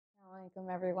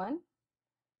Assalamualaikum, everyone.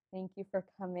 Thank you for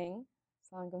coming.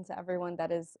 Assalamualaikum to everyone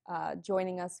that is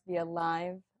joining us via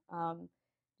live.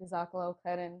 Jazakallahu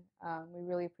khairan. We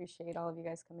really appreciate all of you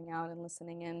guys coming out and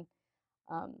listening in.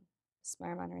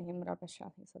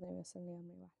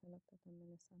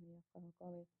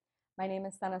 My name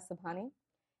is Sanaa Subhani,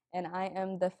 and I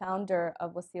am the founder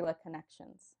of Wasilah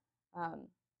Connections.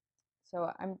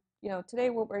 Today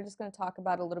we're just going to talk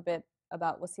about a little bit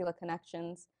about Wasilah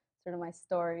Connections, sort of my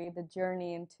story, the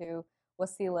journey into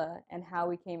Wasilah and how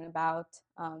we came about,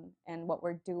 and what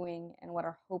we're doing and what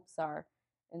our hopes are,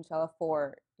 inshallah,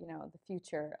 for the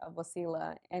future of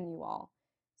Wasilah and you all.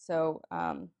 So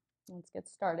let's get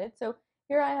started. So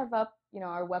here I have up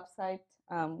our website.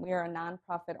 We are a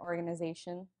nonprofit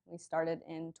organization. We started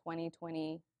in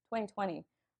 2020,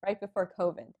 right before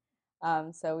COVID.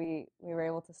 So we were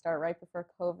able to start right before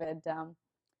COVID.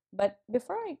 But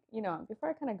before I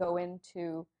kind of go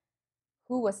into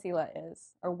who Wasilah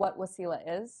is or what Wasilah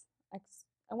is,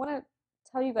 I want to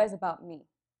tell you guys about me,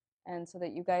 and so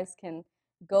that you guys can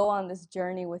go on this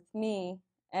journey with me,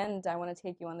 and I want to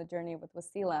take you on the journey with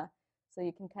Wasilah, so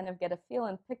you can kind of get a feel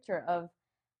and picture of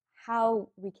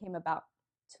how we came about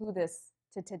to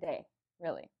today,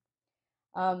 really.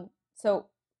 So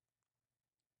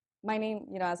my name,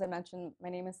 as I mentioned, my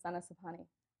name is Sanaa Subhani.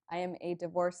 I am a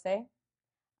divorcee.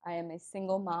 I am a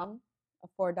single mom of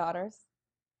 4 daughters,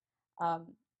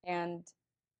 and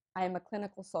I am a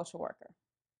clinical social worker.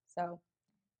 So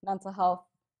mental health,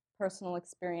 personal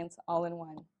experience, all in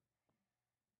one.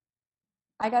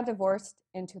 I got divorced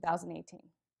in 2018.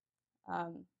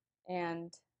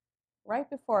 And right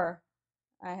before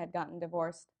I had gotten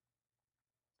divorced,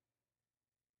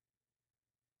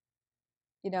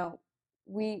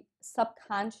 we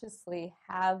subconsciously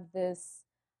have this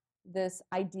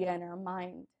idea in our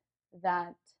mind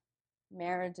that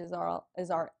marriage is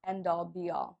our end all be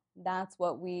all. That's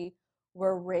what we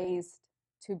were raised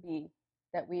to be,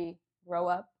 that we grow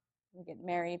up, we get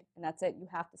married, and that's it. You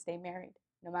have to stay married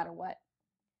no matter what.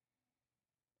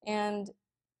 And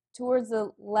towards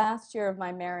the last year of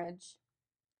my marriage,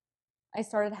 I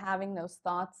started having those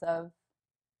thoughts of,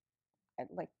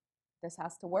 like, this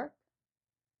has to work.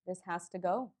 This has to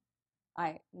go.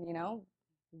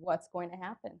 What's going to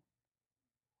happen?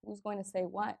 Who's going to say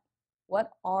what?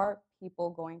 What are people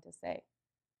going to say?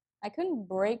 I couldn't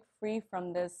break free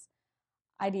from this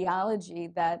ideology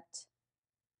that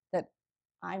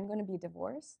I'm going to be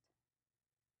divorced.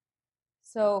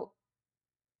 So,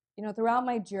 throughout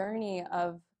my journey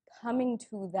of coming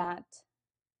to that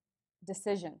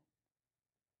decision,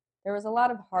 there was a lot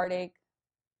of heartache,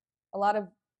 a lot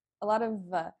of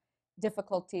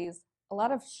difficulties, a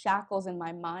lot of shackles in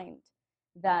my mind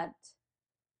that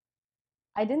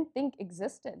I didn't think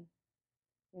existed,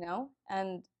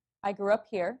 and I grew up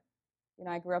here,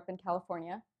 I grew up in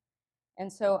California,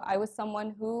 and so I was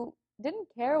someone who didn't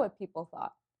care what people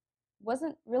thought,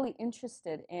 wasn't really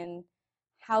interested in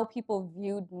how people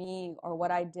viewed me or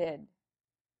what I did.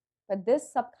 But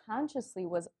this subconsciously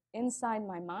was inside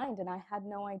my mind, and I had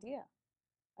no idea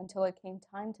until it came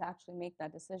time to actually make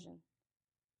that decision.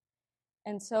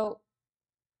 And so,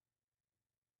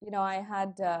 I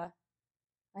had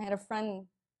a friend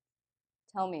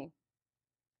tell me,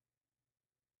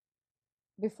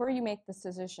 before you make this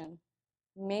decision,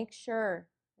 make sure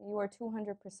you are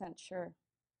 200% sure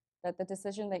that the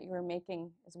decision that you are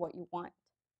making is what you want,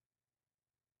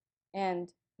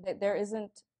 and that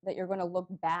that you're going to look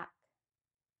back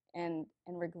and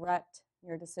regret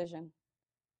your decision.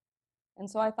 And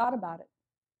so I thought about it.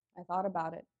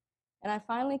 And I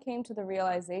finally came to the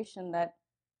realization that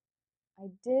I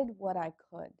did what I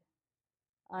could.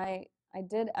 I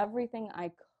did everything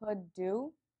I could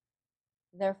do.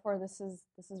 Therefore, this is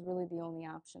really the only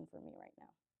option for me right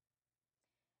now.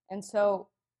 And so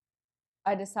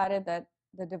I decided that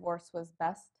the divorce was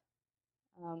best.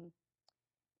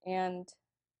 And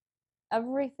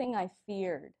everything I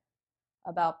feared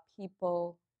about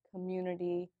people,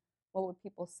 community, what would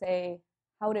people say,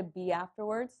 how would it be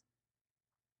afterwards,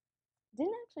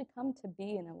 didn't actually come to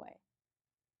be in a way.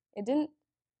 It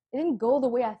didn't go the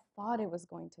way I thought it was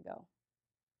going to go.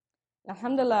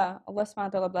 Alhamdulillah, Allah subhanahu wa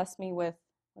ta'ala blessed me with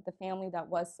a family that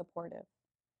was supportive.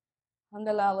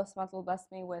 Alhamdulillah, Allah subhanahu wa ta'ala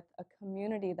blessed me with a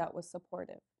community that was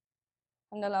supportive.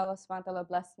 Alhamdulillah, Allah subhanahu wa ta'ala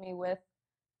blessed me with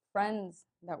friends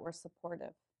that were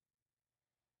supportive.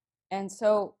 And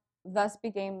so thus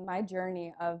began my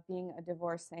journey of being a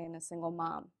divorcee and a single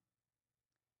mom,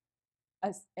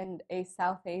 and a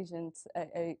South Asian,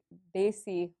 a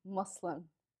Desi Muslim.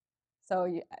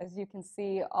 So as you can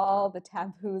see, all the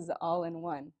taboos all in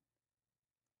one.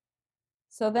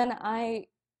 So then I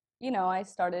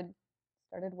started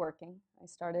started working. I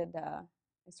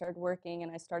started working,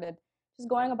 and I started just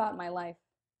going about my life.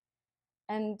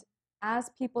 And as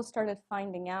people started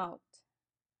finding out,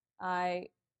 I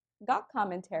got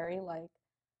commentary like,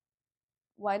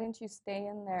 why didn't you stay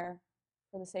in there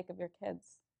for the sake of your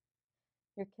kids?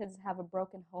 Your kids have a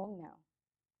broken home now.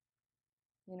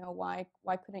 You know, why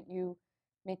couldn't you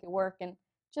make it work? And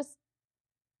just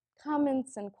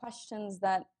comments and questions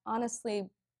that honestly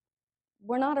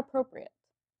were not appropriate.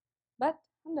 But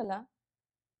alhamdulillah,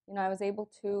 you know, I was able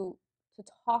to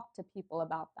talk to people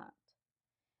about that.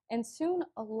 And soon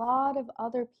a lot of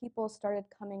other people started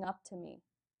coming up to me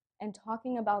and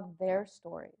talking about their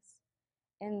stories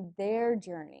and their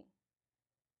journey.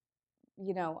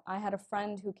 You know, I had a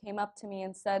friend who came up to me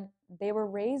and said they were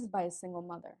raised by a single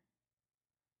mother.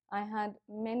 I had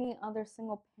many other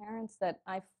single parents that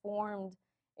I formed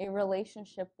a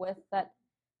relationship with that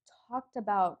talked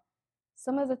about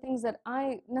some of the things that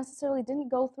I necessarily didn't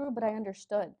go through, but I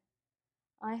understood.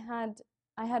 I had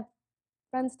I had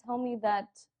friends tell me that,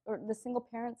 or the single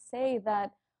parents say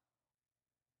that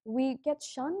we get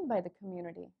shunned by the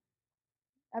community.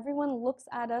 Everyone looks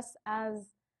at us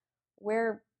as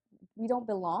where we don't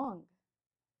belong.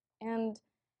 And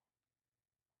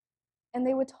and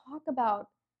they would talk about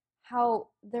how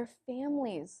their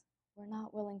families were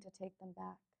not willing to take them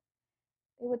back.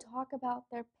 They would talk about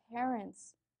their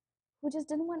parents who just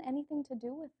didn't want anything to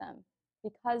do with them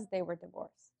because they were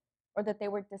divorced, or that they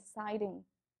were deciding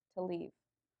to leave,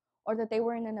 or that they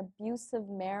were in an abusive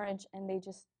marriage and they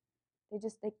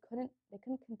couldn't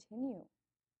continue.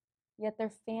 Yet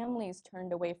their families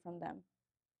turned away from them.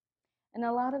 And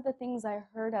a lot of the things I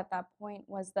heard at that point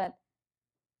was that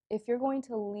if you're going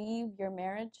to leave your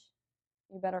marriage,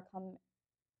 you better come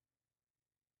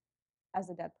as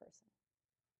a dead person.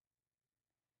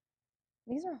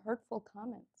 These are hurtful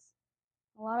comments.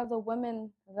 A lot of the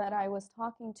women that I was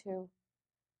talking to,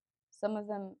 some of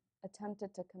them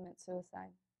attempted to commit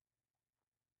suicide.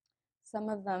 Some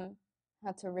of them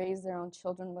had to raise their own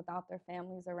children without their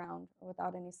families around or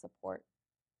without any support.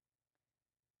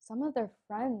 Some of their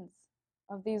friends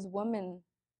of these women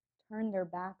turned their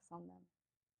backs on them.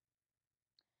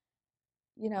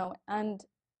 You know, and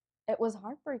it was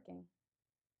heartbreaking.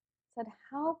 Said,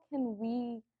 how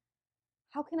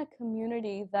can a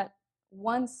community that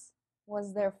once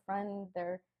was their friend,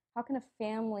 how can a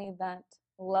family that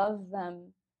loved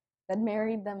them, that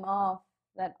married them off,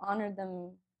 that honored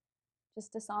them,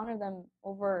 just dishonor them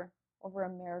over a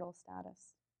marital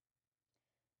status?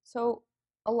 So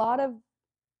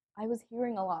I was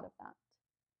hearing a lot of that.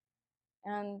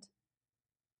 And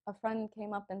a friend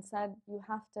came up and said, you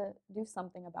have to do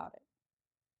something about it.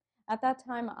 At that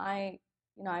time, I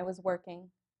was working.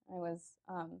 I was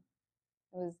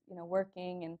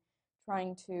working and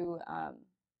trying to,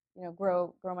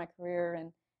 grow my career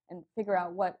and figure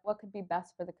out what could be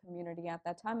best for the community at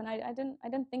that time. And I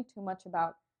didn't think too much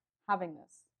about having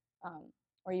this,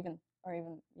 or even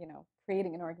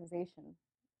creating an organization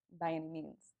by any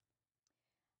means.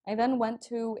 I then went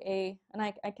to and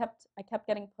I kept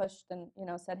getting pushed and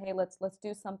said, hey, let's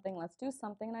do something,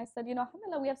 and I said,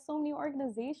 alhamdulillah, we have so many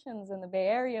organizations in the Bay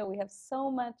Area, we have so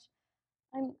much.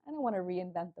 I don't want to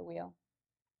reinvent the wheel.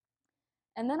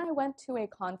 And then I went to a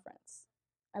conference.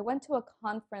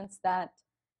 That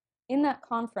in that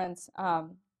conference,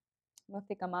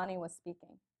 Mufti Kamani was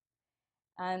speaking,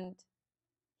 and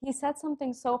he said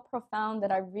something so profound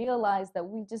that I realized that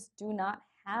we just do not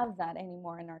have that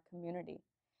anymore in our community.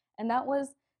 And that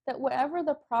was that wherever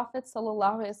the Prophet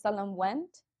ﷺ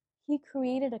went, he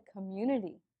created a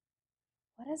community.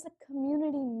 What does a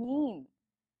community mean?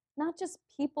 Not just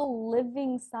people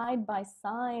living side by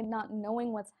side, not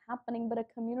knowing what's happening, but a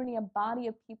community, a body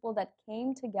of people that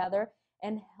came together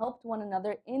and helped one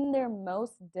another in their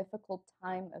most difficult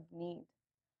time of need.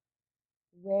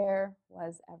 Where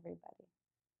was everybody?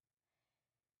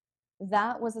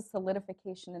 That was a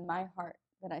solidification in my heart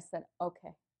that I said,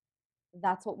 okay,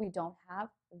 that's what we don't have.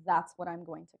 That's what I'm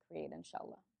going to create,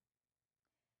 inshallah.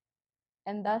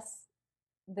 And thus,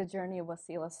 the journey of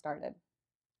Wasilah started.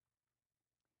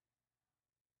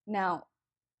 Now,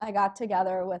 I got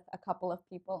together with a couple of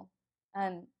people,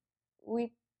 and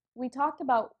we talked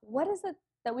about what is it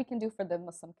that we can do for the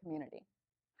Muslim community.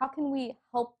 How can we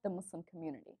help the Muslim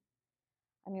community?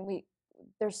 I mean,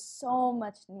 there's so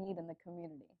much need in the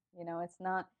community. It's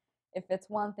not, if it's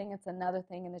one thing, it's another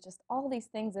thing, and it's just all these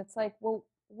things. It's like, well,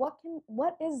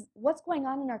 what's going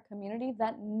on in our community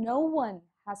that no one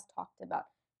has talked about,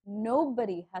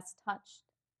 nobody has touched?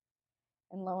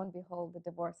 And lo and behold, the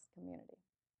divorced community,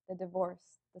 the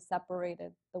divorced, the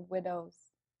separated, the widows,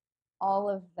 all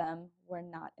of them were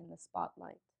not in the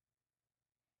spotlight.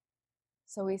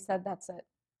 So we said, that's it.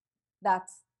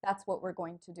 That's what we're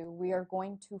going to do. We are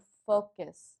going to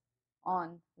focus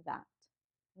on that.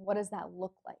 What does that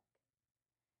look like?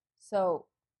 So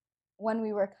when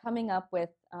we were coming up with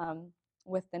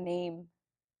the name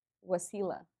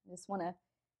Wasilah, I just want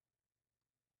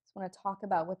to talk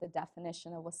about what the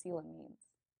definition of Wasilah means.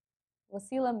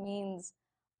 Wasilah means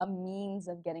a means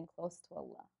of getting close to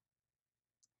Allah.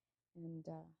 And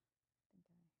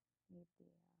I think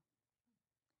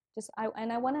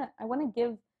I want to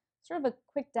give sort of a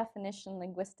quick definition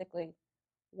linguistically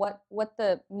what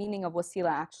the meaning of Wasilah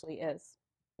actually is.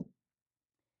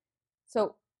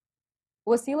 So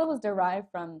Wasilah was derived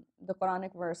from the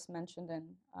Quranic verse mentioned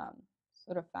in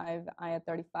Surah 5, Ayah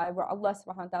 35, where Allah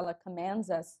subhanahu wa ta'ala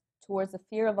commands us towards the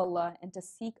fear of Allah and to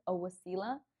seek a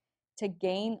wasilah to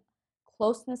gain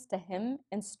closeness to Him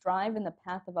and strive in the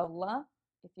path of Allah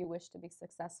if you wish to be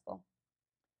successful.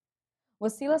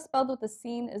 Wasilah, spelled with a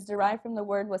sin, is derived from the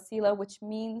word wasilah, which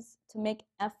means to make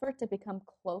effort to become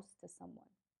close to someone.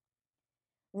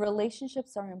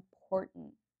 Relationships are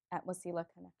important at Wasilah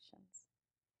connections.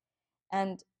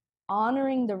 And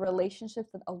honoring the relationships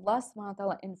that Allah subhanahu wa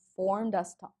ta'ala informed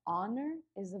us to honor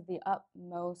is of the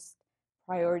utmost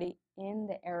priority in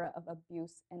the era of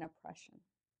abuse and oppression.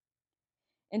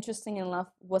 Interesting enough,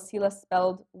 Wasilah,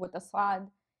 spelled with a sad,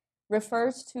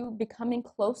 refers to becoming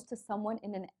close to someone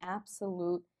in an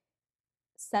absolute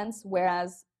sense,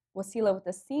 whereas Wasilah with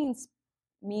a sin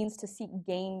means to seek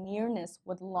gain nearness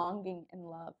with longing and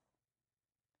love.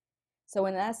 So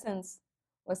in essence,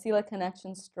 Wasilah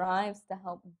connection strives to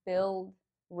help build,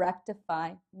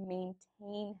 rectify,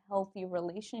 maintain healthy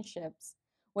relationships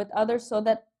with others so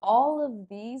that all of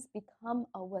these become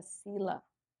a wasilah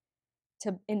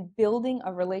in building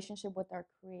a relationship with our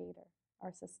Creator,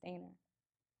 our Sustainer.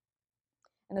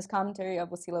 And this commentary of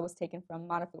Wasilah was taken from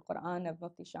Ma'arif al-Quran of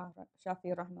Mufti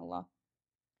Shafi rahimahullah.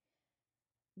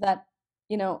 That,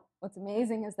 what's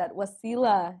amazing is that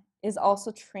Wasilah is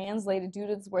also translated due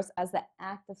to this verse as the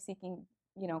act of seeking,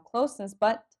 closeness,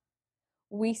 but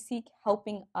we seek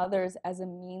helping others as a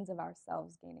means of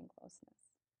ourselves gaining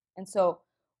closeness. And so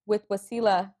with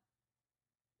Wasilah,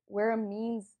 we're a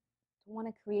means to want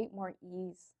to create more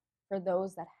ease for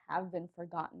those that have been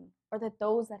forgotten or that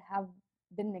those that have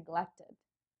been neglected.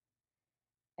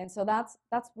 And so that's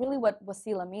really what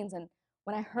Wasilah means. And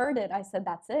when I heard it, I said,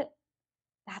 that's it.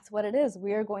 That's what it is.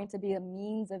 We are going to be a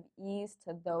means of ease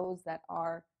to those that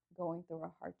are going through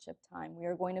a hardship time. We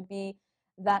are going to be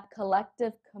that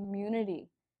collective community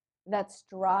that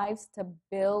strives to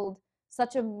build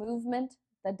such a movement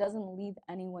that doesn't leave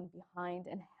anyone behind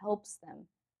and helps them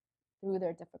through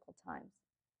their difficult times.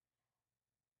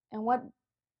 And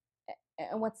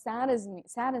what saddens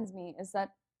me is that,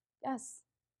 yes,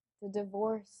 the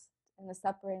divorced and the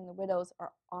separated and the widows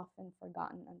are often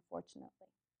forgotten, unfortunately.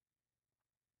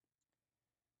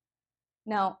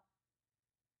 Now,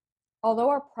 although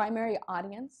our primary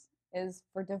audience is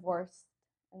for divorced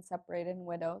and separated and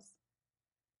widows,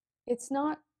 it's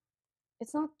not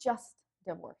just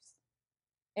divorce.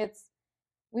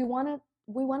 We want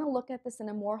to look at this in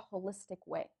a more holistic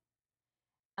way.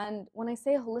 And when I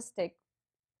say holistic,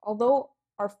 although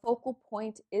our focal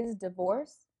point is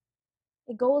divorce,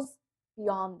 it goes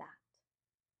beyond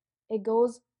that. It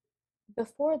goes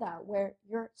before that, where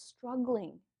you're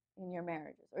struggling in your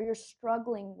marriages or you're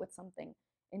struggling with something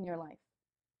in your life.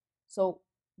 So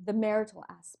the marital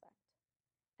aspect.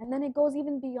 And then it goes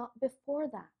even before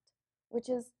that, which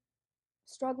is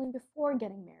struggling before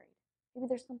getting married. Maybe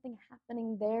there's something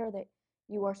happening there that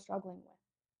you are struggling with.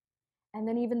 And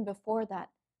then even before that,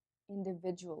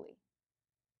 individually.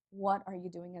 What are you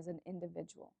doing as an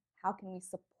individual? How can we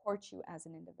support you as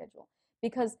an individual?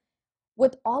 Because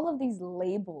with all of these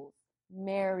labels,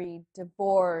 married,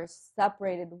 divorced,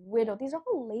 separated, widow, these are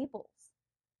all labels.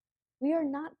 We are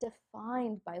not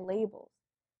defined by labels.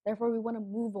 Therefore, we want to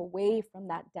move away from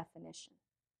that definition.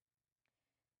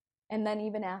 And then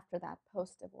even after that,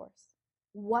 post-divorce,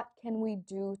 what can we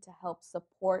do to help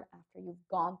support after you've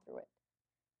gone through it?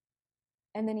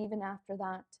 And then even after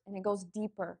that, and it goes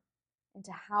deeper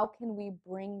into how can we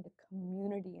bring the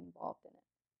community involved in it.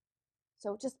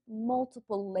 So just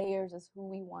multiple layers is who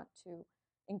we want to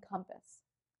encompass.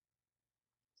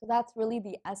 So that's really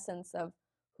the essence of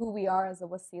who we are as a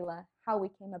wasilah, how we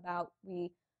came about.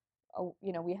 We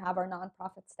have our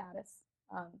nonprofit status,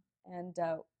 and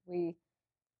we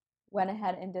went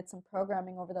ahead and did some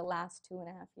programming over the last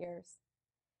 2.5 years.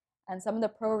 And some of the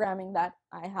programming that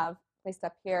I have placed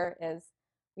up here is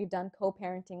we've done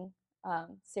co-parenting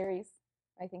series.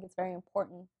 I think it's very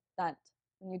important that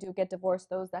when you do get divorced,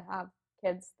 those that have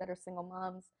kids that are single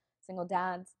moms, single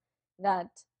dads, that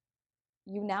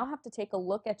you now have to take a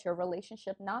look at your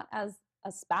relationship not as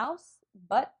a spouse,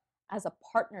 but as a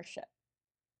partnership,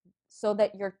 so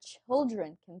that your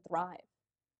children can thrive,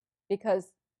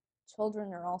 because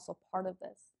children are also part of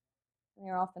this, and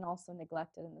they're often also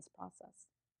neglected in this process.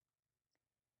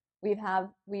 We've had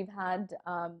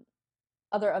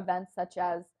other events such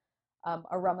as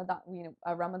a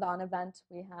Ramadan event.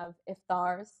 We have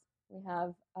iftars. We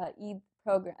have Eid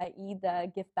program,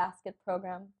 Eid gift basket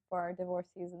program for our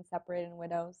divorcees and separated and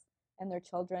widows and their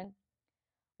children.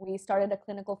 We started a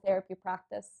clinical therapy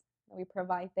practice. We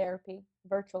provide therapy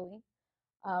virtually.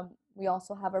 We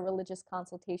also have a religious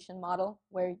consultation model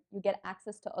where you get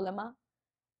access to ulama.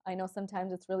 I know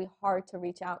sometimes it's really hard to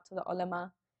reach out to the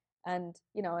ulama, and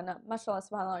mashallah,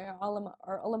 subhanAllah,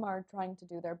 our ulama are trying to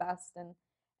do their best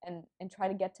and try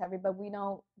to get to everybody. We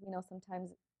know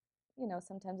sometimes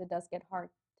sometimes it does get hard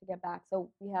to get back.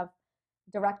 So we have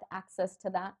direct access to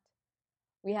that.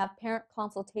 We have parent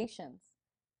consultations.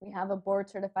 We have a board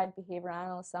certified behavior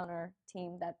analyst on our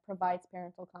team that provides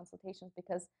parental consultations,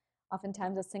 because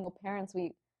oftentimes as single parents,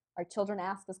 our children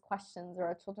ask us questions, or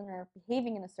our children are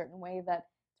behaving in a certain way that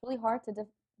it's really hard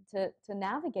to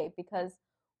navigate, because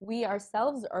we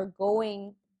ourselves are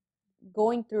going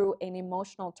through an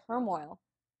emotional turmoil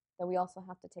that we also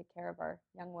have to take care of our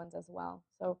young ones as well.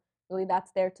 So really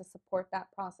that's there to support that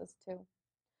process too.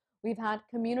 We've had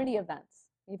community events.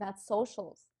 We've had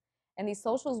socials. And these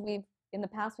socials, in the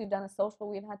past we've done a social,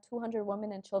 we've had 200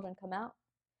 women and children come out.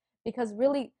 Because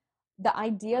really the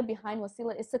idea behind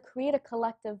Wasilah is to create a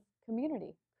collective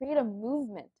community, create a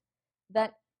movement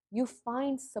that you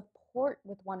find support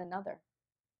with one another.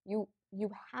 You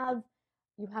have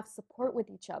support with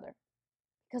each other.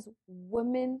 Because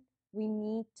women, we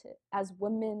need to, as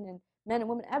women and men and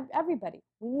women, everybody,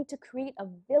 we need to create a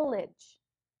village.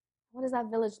 What does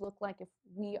that village look like if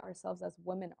we ourselves as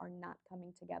women are not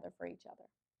coming together for each other?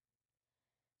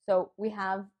 So we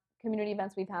have community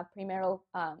events. We have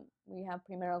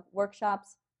premarital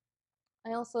workshops.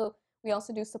 We also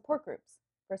do support groups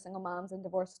for single moms and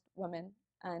divorced women,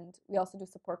 and we also do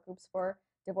support groups for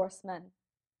divorced men.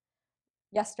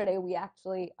 Yesterday we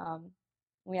actually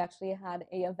had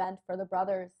an event for the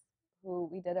brothers.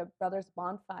 We did a brothers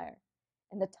bonfire,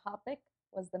 and the topic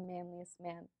was the manliest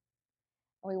man.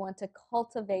 And we want to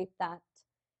cultivate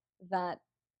that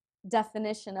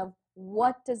definition of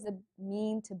what does it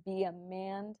mean to be a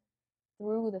man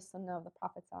through the sunnah of the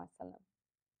Prophet ﷺ.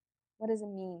 What does it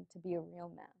mean to be a real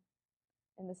man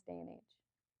in this day and age?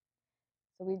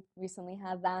 So we recently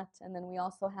had that, and then we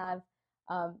also have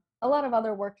a lot of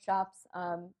other workshops.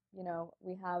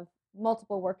 We have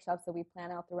multiple workshops that we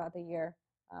plan out throughout the year,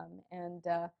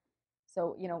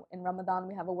 so in Ramadan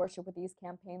we have a worship with ease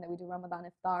campaign that we do Ramadan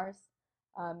iftars,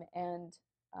 and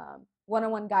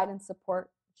one-on-one guidance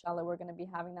support. Inshallah, we're going to be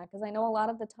having that, because I know a lot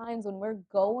of the times when we're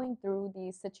going through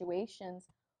these situations,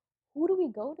 who do we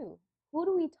go to? Who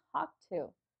do we talk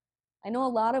to? I know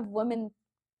a lot of women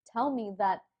tell me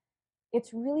that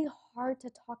it's really hard to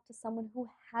talk to someone who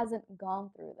hasn't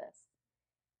gone through this.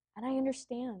 And I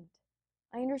understand.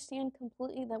 I understand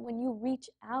completely that when you reach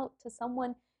out to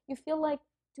someone, you feel like,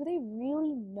 do they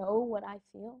really know what I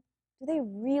feel? Do they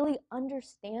really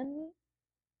understand me?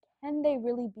 Can they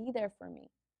really be there for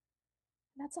me?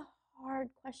 And that's a hard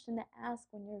question to ask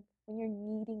when you're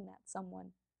needing that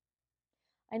someone.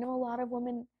 I know a lot of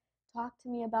women talk to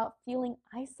me about feeling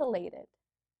isolated.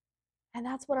 And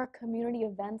that's what our community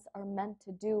events are meant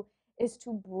to do, is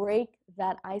to break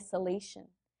that isolation,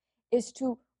 is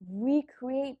to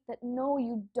recreate that, no,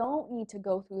 you don't need to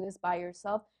go through this by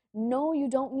yourself. No, you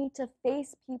don't need to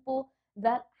face people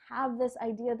that have this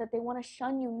idea that they want to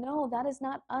shun you. No, that is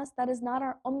not us. That is not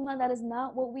our ummah. That is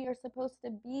not what we are supposed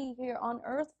to be here on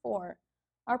earth for.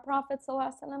 Our Prophet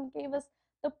ﷺ gave us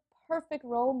the perfect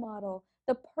role model,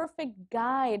 the perfect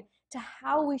guide to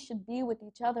how we should be with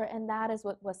each other. And that is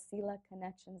what Wasilah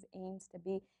Connections aims to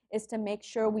be, is to make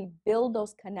sure we build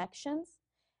those connections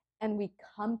and we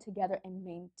come together and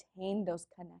maintain those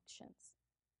connections,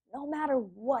 no matter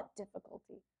what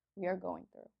difficulty we are going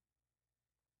through.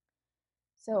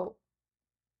 So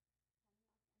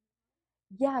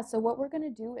yeah, so what we're going to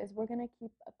do is we're going to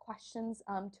keep questions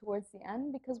towards the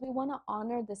end, because we want to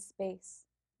honor this space.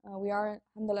 We are,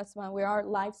 alhamdulillah, we are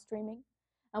live streaming,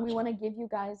 and we want to give you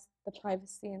guys the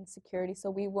privacy and security. So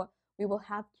we will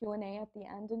have Q&A at the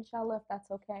end, inshallah, if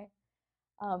that's okay.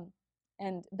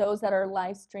 And those that are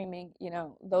live streaming,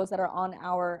 those that are on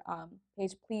our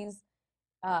page, please,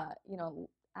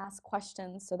 ask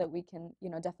questions so that we can,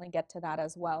 definitely get to that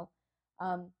as well.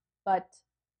 But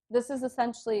this is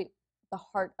essentially the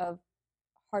heart of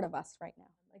us right now.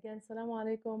 Again, Assalamu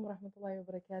alaikum wa rahmatullahi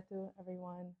wa barakatuh,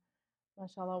 everyone.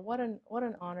 MashaAllah, what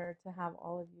an honor to have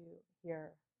all of you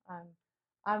here. I'm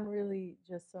I'm really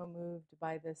just so moved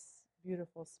by this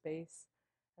beautiful space,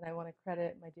 and I want to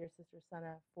credit my dear sister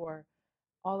Sana for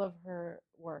all of her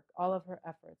work, all of her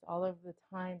efforts, all of the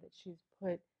time that she's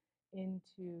put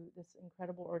into this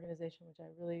incredible organization, which I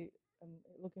really am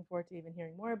looking forward to even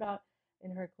hearing more about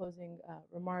in her closing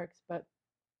remarks. But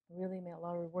really, may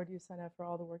Allah reward you, Sana, for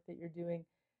all the work that you're doing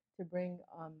to bring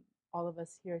all of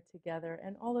us here together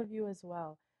and all of you as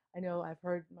well. I know I've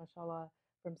heard, mashallah,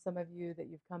 from some of you that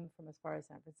you've come from as far as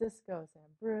San Francisco, San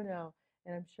Bruno,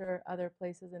 and I'm sure other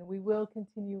places. And we will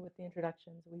continue with the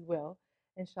introductions. We will,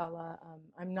 inshallah.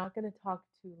 I'm not going to talk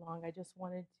too long. I just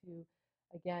wanted to,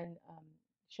 again,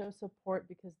 show support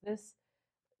because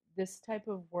this type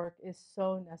of work is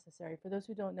so necessary. For those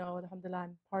who don't know, alhamdulillah,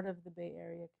 I'm part of the Bay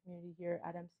Area community here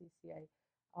at MCC. I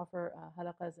offer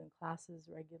halaqas and classes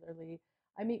regularly.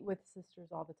 I meet with sisters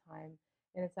all the time,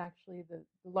 and it's actually the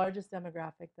largest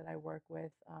demographic that I work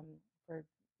with. For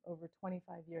over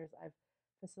 25 years, I've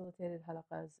facilitated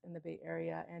halaqas in the Bay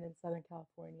Area and in Southern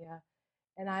California.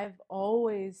 And I've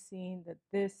always seen that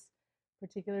this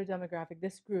particular demographic,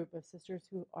 this group of sisters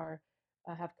who are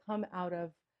have come out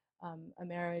of a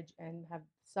marriage and have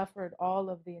suffered all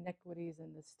of the inequities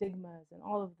and the stigmas and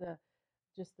all of the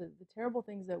just the terrible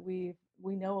things that we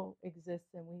know exist,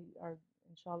 and we are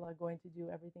inshallah going to do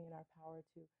everything in our power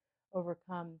to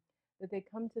overcome, that they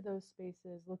come to those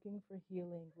spaces looking for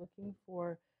healing, looking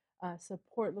for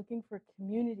support, looking for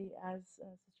community, as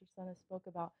Sister Sana spoke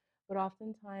about. But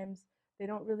oftentimes they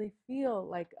don't really feel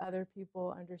like other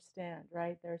people understand,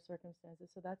 right, their circumstances.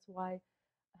 So that's why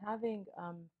having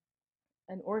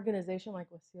an organization like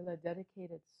Wasilah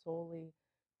dedicated solely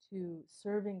to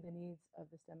serving the needs of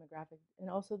this demographic and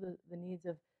also the needs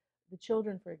of the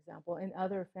children, for example, and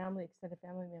other family, extended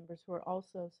family members who are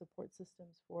also support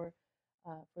systems for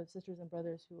sisters and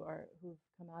brothers who've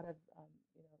come out of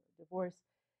divorce,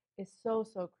 is so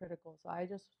critical. So I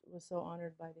just was so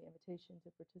honored by the invitation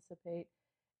to participate,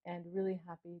 and really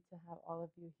happy to have all of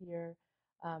you here.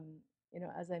 Um,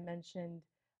 as I mentioned,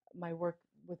 my work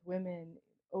with women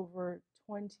over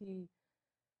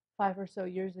 25 or so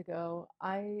years ago,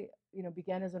 I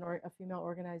began as a female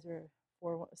organizer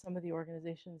for some of the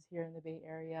organizations here in the Bay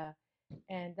Area,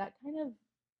 and that kind of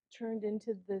turned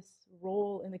into this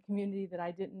role in the community that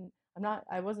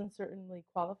I wasn't certainly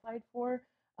qualified for,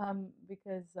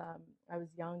 because I was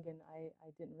young and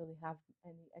I didn't really have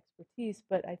any expertise.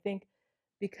 But I think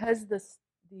because the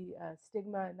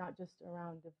stigma, not just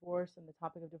around divorce and the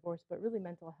topic of divorce, but really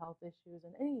mental health issues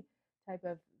and any type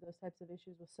of those types of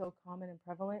issues was so common and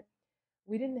prevalent,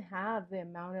 we didn't have the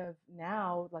amount of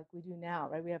now like we do now,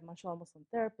 right? We have mashallah Muslim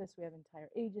therapists, we have entire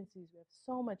agencies, we have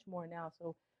so much more now.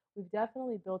 So we've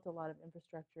definitely built a lot of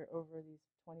infrastructure over these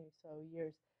 20 or so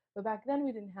years. But back then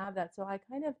we didn't have that. So I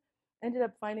kind of ended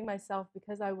up finding myself,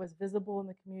 because I was visible in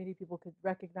the community, people could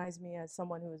recognize me as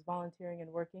someone who was volunteering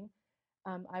and working.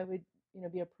 I would,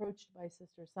 be approached by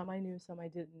sisters, some I knew, some I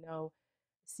didn't know,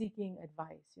 seeking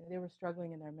advice. They were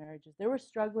struggling in their marriages. They were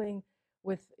struggling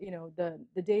with,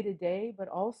 the day to day, but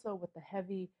also with the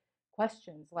heavy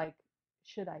questions like,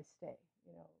 should I stay?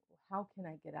 How can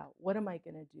I get out? What am I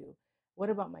going to do? What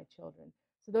about my children?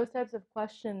 So those types of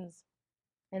questions.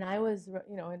 And I was,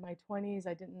 in my 20s.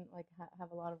 I didn't like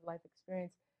have a lot of life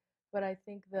experience, but I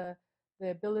think the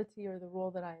ability or the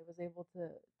role that I was able to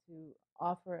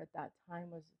offer at that time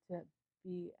was to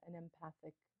be an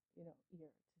empathic, ear, to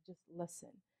just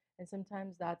listen. And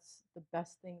sometimes that's the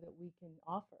best thing that we can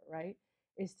offer, right?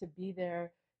 Is to be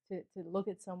there, to look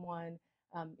at someone,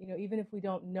 even if we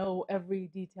don't know every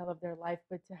detail of their life,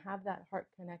 but to have that heart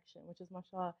connection, which is,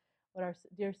 mashallah, what our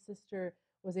dear sister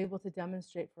was able to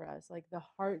demonstrate for us. Like the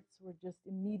hearts were just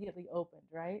immediately opened,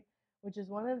 right? Which is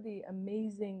one of the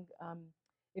amazing,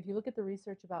 if you look at the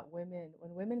research about women,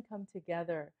 when women come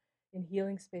together in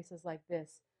healing spaces like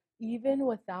this, even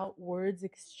without words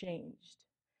exchanged,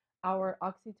 our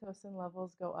oxytocin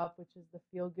levels go up, which is the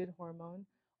feel good hormone.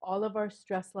 All of our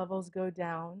stress levels go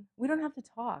down. We don't have to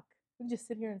talk. We just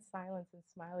sit here in silence and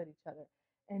smile at each other,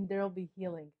 and there'll be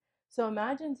healing. So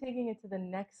imagine taking it to the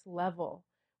next level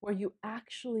where you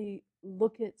actually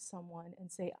look at someone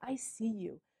and say, I see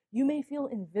you. You may feel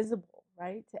invisible,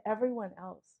 right, to everyone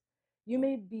else. You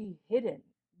may be hidden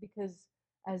because,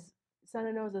 as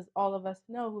Sana knows, as all of us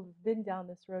know who've been down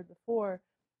this road before,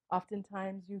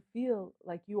 oftentimes you feel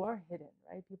like you are hidden,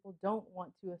 right? People don't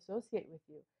want to associate with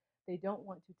you. They don't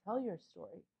want to tell your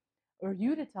story or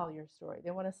you to tell your story.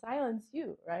 They want to silence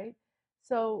you, right?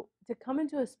 So to come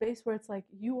into a space where it's like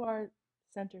you are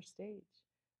center stage.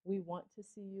 We want to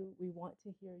see you. We want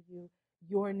to hear you.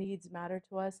 your needs matter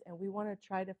to us, and we want to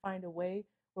try to find a way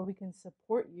where we can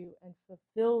support you and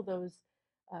fulfill those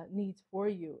needs for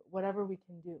you, whatever we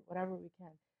can do, whatever we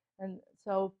can. And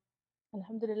so,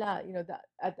 alhamdulillah, that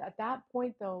at that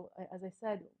point, though, as I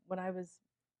said, when I was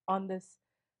on this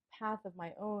path of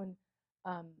my own,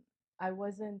 um, I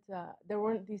wasn't, there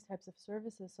weren't these types of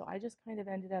services. So I just kind of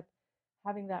ended up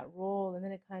having that role. And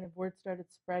then it kind of, word started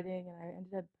spreading, and I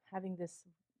ended up having this,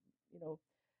 you know,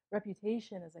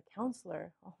 reputation as a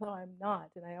counselor, although I'm not.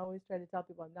 And I always try to tell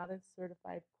people I'm not a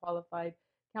certified, qualified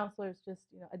counselor. It's just,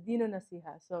 adino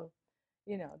nasiha. So,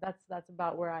 that's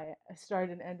about where I start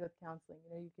and end with counseling.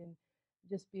 You can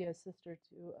just be a sister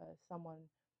to someone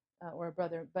or a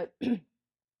brother. But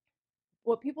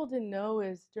what people didn't know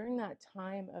is during that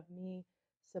time of me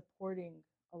supporting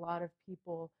a lot of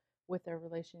people with their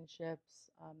relationships,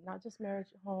 not just marriage,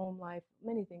 home life,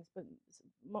 many things, but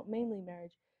mainly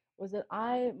marriage, was that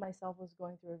I myself was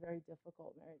going through a very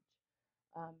difficult marriage.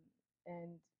 Um,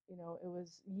 and, it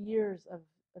was years of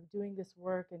doing this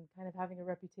work and kind of having a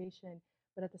reputation,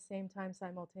 but at the same time,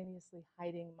 simultaneously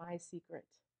hiding my secret,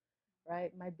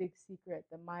 right? My big secret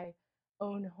that my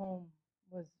own home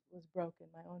was broken.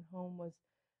 My own home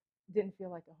didn't feel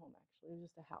like a home. Actually, it was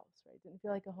just a house, right? It didn't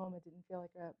feel like a home. It didn't feel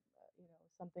like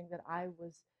something that I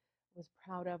was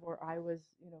proud of, or I was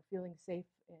feeling safe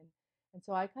in. And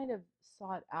so I kind of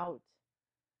sought out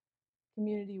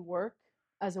community work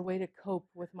as a way to cope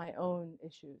with my own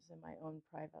issues in my own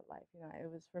private life.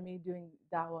 It was for me doing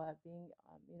dawah, being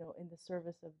in the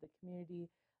service of the community,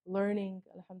 learning.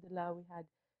 Alhamdulillah, we had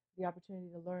the opportunity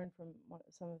to learn from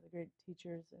some of the great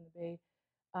teachers in the Bay.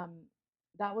 um,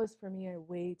 that was for me a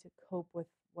way to cope with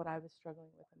what I was struggling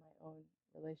with in my own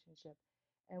relationship.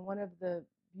 And one of the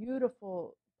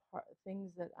beautiful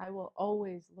things that I will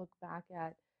always look back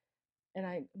at, and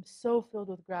I am so filled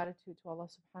with gratitude to Allah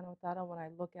subhanahu wa ta'ala when I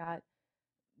look at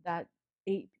that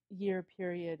 8-year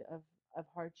period of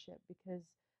hardship, because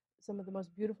some of the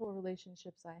most beautiful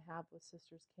relationships I have with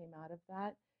sisters came out of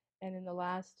that. And in the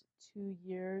last 2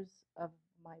 years of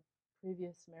my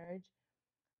previous marriage,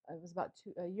 it was about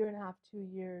a year and a half, 2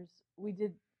 years, we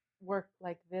did work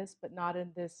like this, but not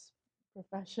in this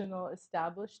professional,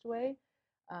 established way.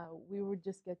 We would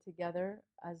just get together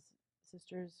as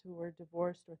sisters who were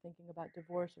divorced or thinking about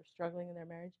divorce or struggling in their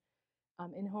marriage,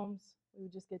 in homes. We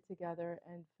would just get together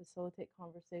and facilitate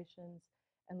conversations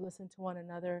and listen to one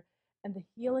another. And the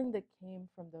healing that came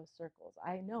from those circles,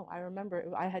 I remember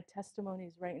I had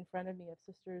testimonies right in front of me of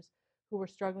sisters who were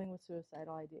struggling with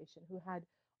suicidal ideation, who had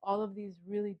all of these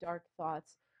really dark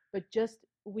thoughts, but just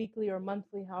weekly or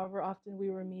monthly, however often we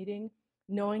were meeting,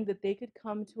 knowing that they could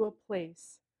come to a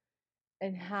place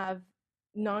and have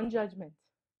non-judgment.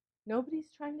 Nobody's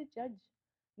trying to judge.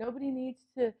 Nobody needs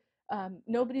to.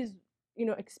 Nobody's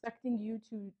expecting you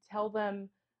to tell them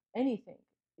anything.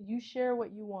 You share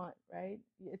what you want, right?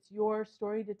 It's your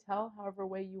story to tell, however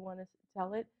way you want to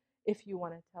tell it, if you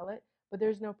want to tell it. But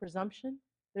there's no presumption.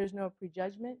 There's no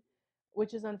prejudgment,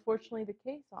 which is unfortunately the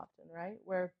case often, right?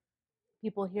 Where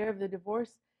people hear of the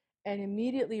divorce and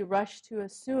immediately rush to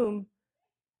assume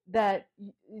that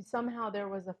somehow there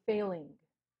was a failing.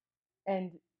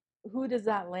 And who does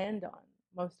that land on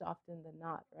most often than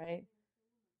not, right?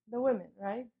 The women,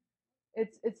 right?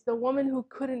 It's the woman who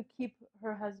couldn't keep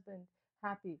her husband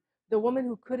happy, the woman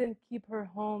who couldn't keep her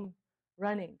home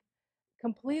running,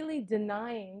 completely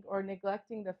denying or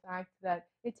neglecting the fact that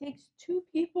it takes two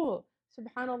people,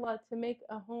 subhanallah, to make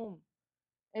a home.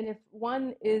 And if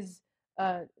one is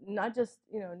not just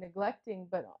neglecting,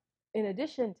 but in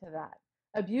addition to that,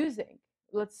 abusing,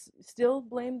 let's still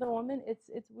blame the woman.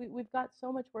 We've got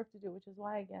so much work to do, which is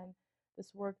why, again,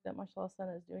 this work that mashallah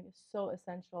Sana is doing is so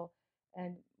essential,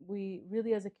 and we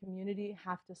really as a community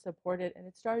have to support it. And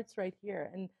it starts right here.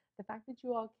 And the fact that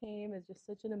you all came is just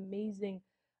such an amazing,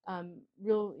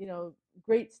 real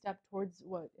great step towards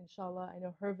what, inshallah, I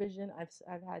know her vision.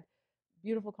 I've had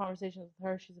beautiful conversations with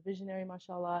her. She's a visionary,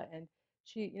 mashallah. And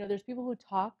she, there's people who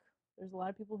talk. There's a lot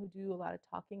of people who do a lot of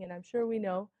talking. And I'm sure we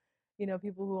know,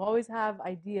 people who always have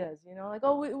ideas, like,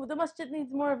 oh, the masjid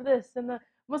needs more of this, and the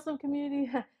Muslim community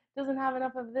doesn't have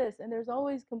enough of this. And there's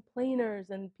always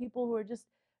complainers and people who are just,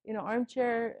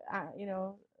 armchair,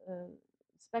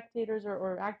 spectators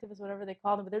or activists, whatever they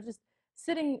call them, but they're just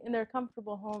sitting in their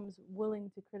comfortable homes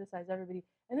willing to criticize everybody.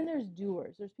 And then there's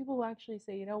doers. There's people who actually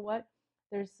say, you know what,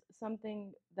 there's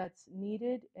something that's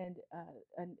needed, and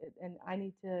I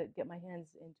need to get my hands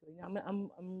into it.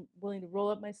 I'm willing to roll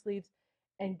up my sleeves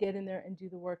and get in there and do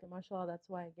the work. And mashallah, that's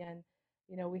why, again,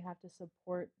 we have to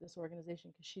support this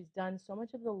organization, because she's done so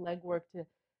much of the legwork to.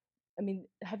 I mean,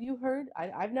 have you heard?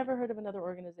 I've never heard of another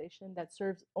organization that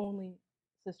serves only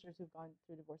sisters who've gone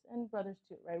through divorce and brothers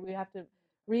too, right? We have to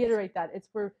reiterate that it's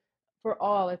for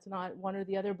all. It's not one or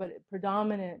the other, but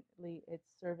predominantly it's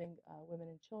serving women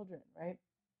and children, right?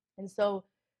 And so,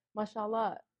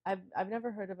 mashallah, I've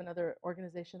never heard of another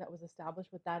organization that was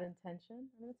established with that intention.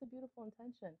 I mean, it's a beautiful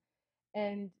intention.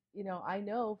 And, I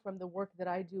know from the work that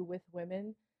I do with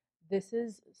women, this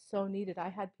is so needed. I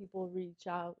had people reach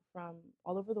out from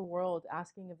all over the world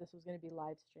asking if this was going to be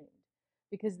live streamed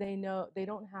because they know they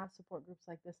don't have support groups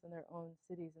like this in their own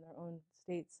cities, in their own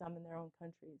states, some in their own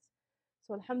countries.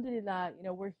 So, alhamdulillah,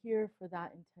 we're here for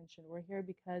that intention. We're here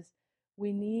because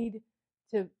we need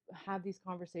to have these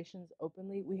conversations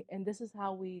openly. And this is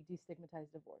how we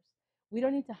destigmatize divorce. We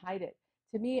don't need to hide it.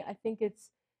 To me, I think it's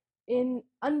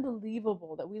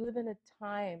unbelievable that we live in a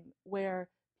time where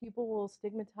people will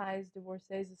stigmatize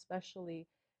divorcees, especially,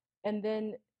 and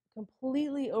then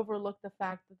completely overlook the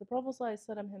fact that the Prophet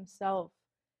ﷺ himself,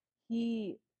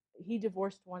 he he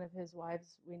divorced one of his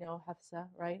wives. We know Hafsa,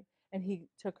 right? And he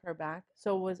took her back.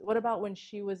 So what about when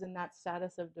she was in that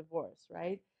status of divorce,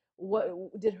 right?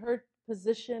 What did her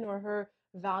position or her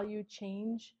value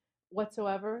change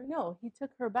whatsoever? No, he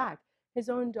took her back. His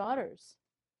own daughters,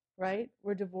 right,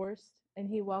 were divorced, and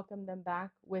he welcomed them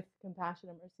back with compassion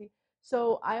and mercy.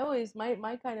 So I always my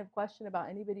kind of question about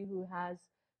anybody who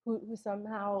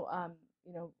somehow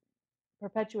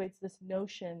perpetuates this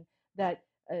notion that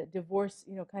divorce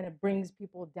kind of brings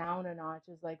people down a notch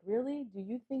is like, really, do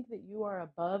you think that you are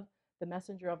above the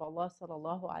messenger of Allah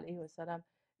sallallahu alaihi wasallam?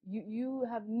 You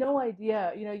have no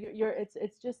idea. You're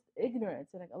it's just ignorance,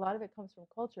 and a lot of it comes from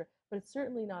culture, but it's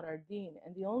certainly not our deen.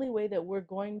 And the only way that we're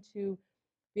going to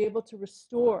be able to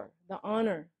restore the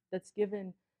honor that's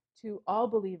given to all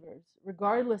believers,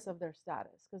 regardless of their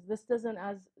status. Because this doesn't,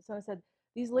 as Sana said,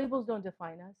 these labels don't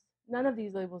define us. None of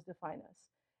these labels define us.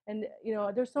 And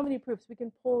there's so many proofs we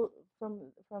can pull from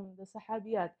the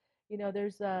Sahabiyat.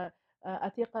 There's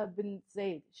Atiqa bin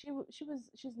Zayd.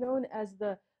 She's known as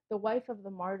the wife of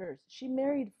the martyrs. She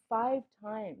married 5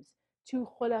 times to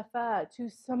khulafa, to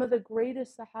some of the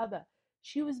greatest Sahaba.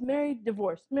 She was married,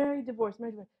 divorced, married, divorced,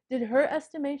 married, divorced. Did her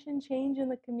estimation change in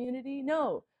the community?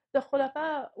 No. The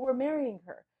khulafa were marrying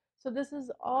her. So this is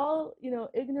all,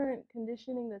 ignorant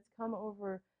conditioning that's come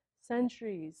over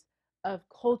centuries of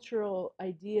cultural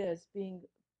ideas being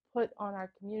put on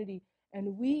our community.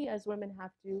 And we as women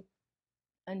have to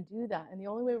undo that. And the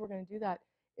only way we're going to do that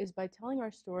is by telling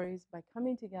our stories, by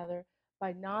coming together,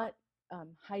 by not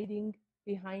hiding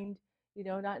behind,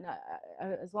 not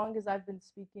as long as I've been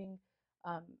speaking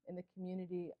in the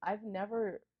community, I've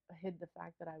never hid the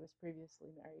fact that I was previously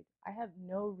married. I have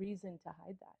no reason to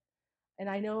hide that. And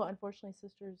I know, unfortunately,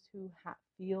 sisters who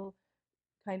feel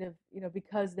kind of,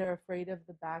 because they're afraid of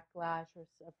the backlash or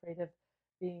afraid of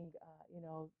being,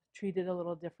 treated a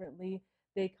little differently,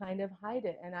 they kind of hide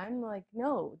it. And I'm like,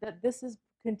 no, that this is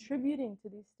contributing to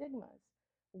these stigmas.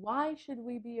 Why should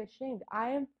we be ashamed? I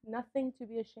am nothing to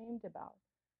be ashamed about.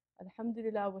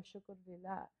 Alhamdulillah wa shukr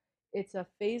lillah. It's a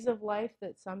phase of life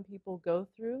that some people go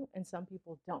through and some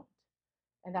people don't.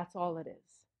 And that's all it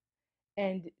is.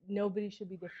 And nobody should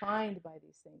be defined by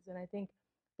these things. And I think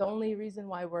the only reason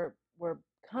why we're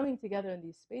coming together in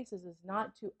these spaces is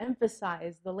not to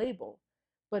emphasize the label,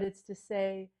 but it's to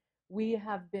say we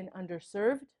have been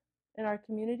underserved in our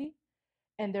community,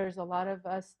 and there's a lot of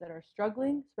us that are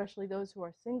struggling, especially those who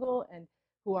are single and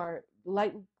who are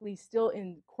likely still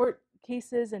in court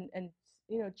cases and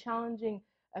challenging,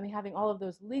 having all of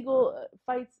those legal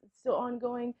fights still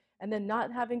ongoing, and then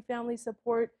not having family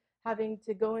support, having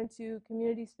to go into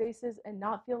community spaces and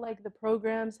not feel like the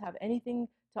programs have anything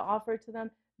to offer to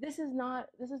them. This is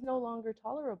no longer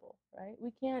tolerable, right?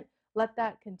 We can't let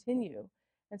that continue.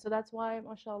 And so that's why,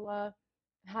 mashallah,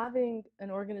 having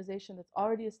an organization that's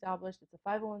already established, it's a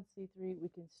 501c3, we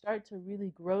can start to really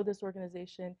grow this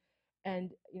organization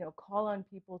and call on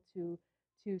people to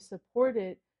support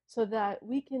it so that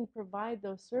we can provide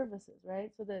those services,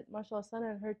 right? So that mashallah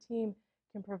Sana and her team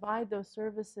can provide those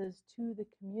services to the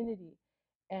community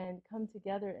and come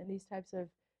together in these types of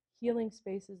healing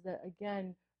spaces that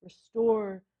again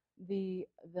restore the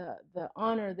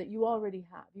honor that you already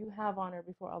have. You have honor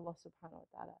before Allah subhanahu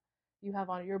wa ta'ala. You have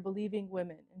honor. You're believing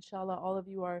women. Inshallah, all of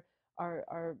you are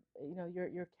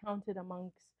you're counted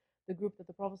amongst the group that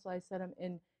the Prophet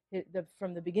ﷺ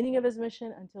from the beginning of his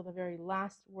mission until the very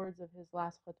last words of his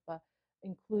last khutbah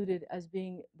included as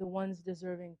being the ones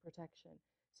deserving protection.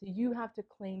 So you have to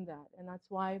claim that, and that's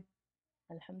why,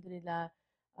 alhamdulillah,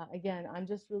 again, I'm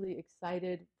just really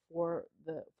excited for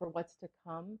what's to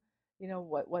come.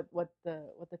 What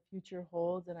the future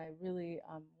holds, and I really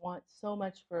want so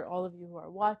much for all of you who are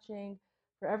watching,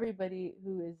 for everybody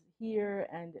who is here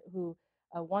and who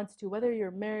wants to, whether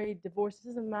you're married, divorced, it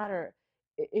doesn't matter.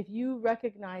 If you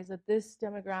recognize that this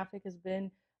demographic has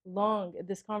been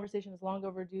this conversation is long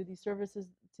overdue, these services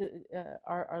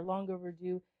are long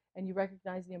overdue, and you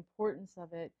recognize the importance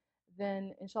of it,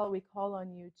 then inshallah we call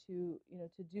on you to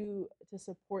to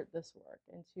support this work,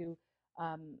 and to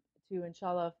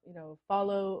inshallah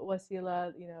follow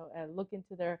Wasilah, and look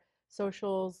into their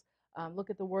socials, look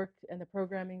at the work and the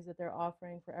programmings that they're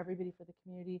offering for everybody, for the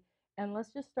community, and let's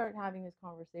just start having these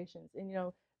conversations. And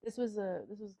this was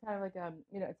kind of like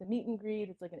it's a meet and greet,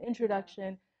 it's like an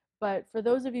introduction, but for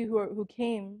those of you who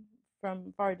came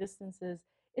from far distances,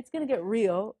 it's going to get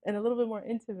real and a little bit more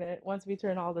intimate once we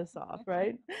turn all this off,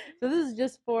 right? So this is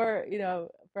just for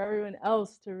for everyone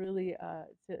else to really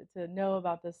to know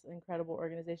about this incredible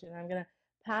organization. And I'm going to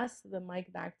pass the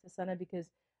mic back to Sana,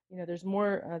 because there's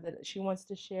more that she wants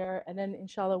to share, and then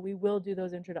inshallah we will do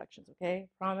those introductions. Okay,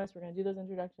 promise, we're going to do those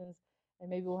introductions, and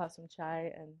maybe we'll have some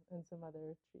chai and some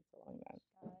other treats along that.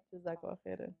 Jazakallah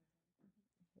khairan.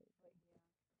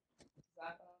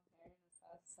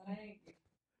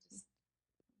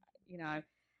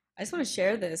 I just want to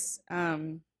share this.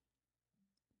 There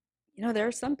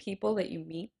are some people that you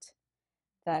meet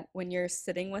that when you're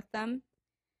sitting with them,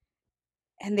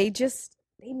 and they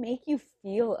make you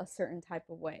feel a certain type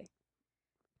of way.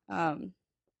 Let me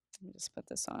just put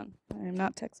this on. I'm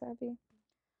not tech savvy.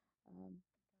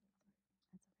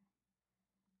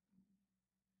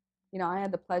 I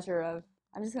had the pleasure of,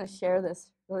 I'm just going to share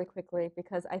this really quickly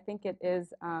because I think it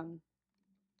is, I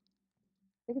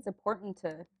think it's important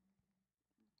to,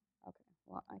 okay,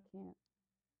 well, I can't.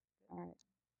 All right.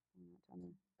 I'm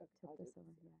going to tip this over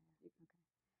here. Okay.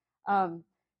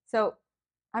 So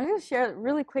I'm going to share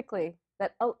really quickly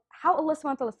that how Allah subhanahu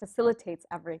wa ta'ala facilitates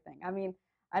everything. I mean,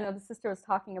 I know the sister was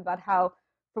talking about how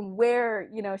from where,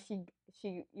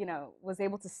 she was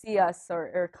able to see us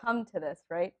or come to this,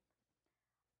 right?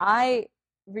 I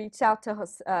reached out to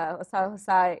Ustadha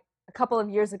Hosai a couple of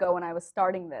years ago when I was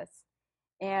starting this,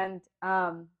 and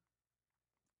I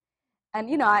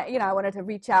wanted to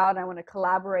reach out. I want to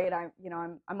collaborate.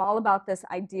 I'm all about this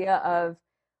idea of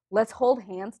let's hold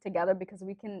hands together, because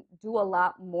we can do a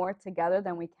lot more together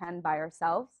than we can by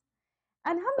ourselves.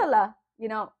 And alhamdulillah,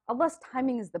 Allah's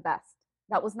timing is the best.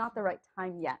 That was not the right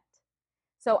time yet.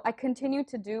 So I continue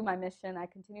to do my mission. I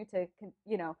continue to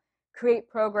create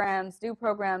programs, do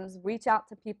programs, reach out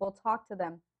to people, talk to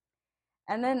them.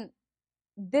 And then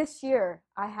this year,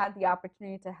 I had the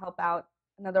opportunity to help out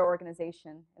another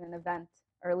organization in an event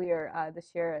earlier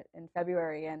this year in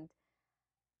February,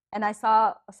 and I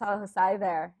saw Ustadha Hosai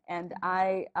there, and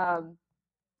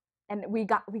and we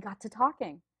got to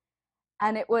talking,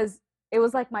 and it was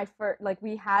like my first, like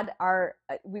we had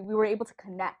we were able to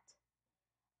connect.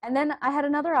 And then I had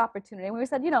another opportunity, and we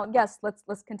said, yes,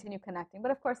 let's continue connecting. But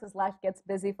of course, as life gets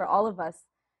busy for all of us,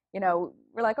 we're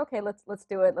like, okay, let's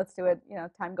do it.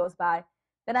 Time goes by.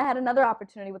 Then I had another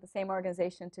opportunity with the same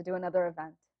organization to do another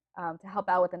event, to help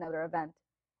out with another event.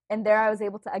 And there I was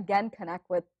able to again connect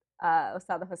with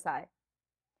Ustadha Hosai.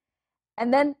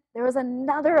 And then there was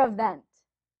another event,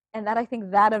 and I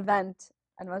think that event,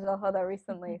 and Majal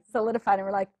recently solidified, and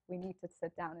we're like, we need to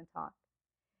sit down and talk.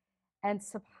 And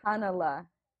subhanallah,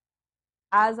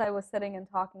 as I was sitting and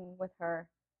talking with her,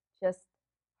 just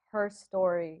her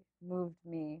story moved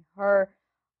me. Her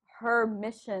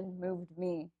mission moved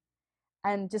me,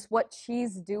 and just what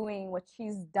she's doing, what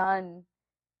she's done,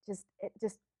 just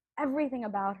everything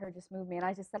about her just moved me. And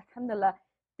I just said, alhamdulillah,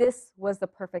 this was the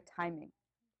perfect timing.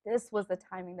 This was the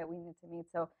timing that we needed to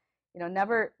meet. So,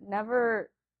 never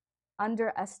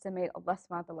underestimate Allah subhanahu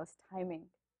wa ta'ala's timing.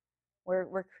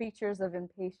 We're creatures of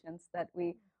impatience, that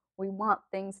we want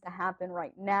things to happen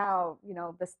right now.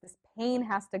 This pain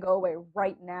has to go away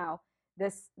right now.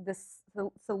 This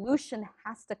solution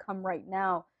has to come right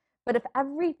now. But if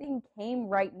everything came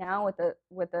right now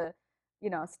with a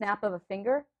snap of a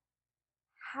finger,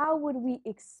 how would we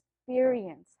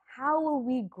experience? How will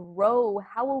we grow?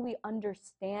 How will we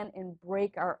understand and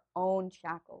break our own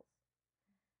shackles?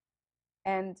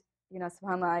 And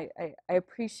subhanAllah, I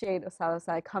appreciate Ustadha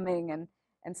Hosai coming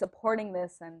and supporting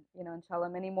this, and inshallah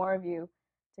many more of you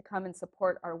to come and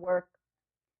support our work.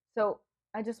 So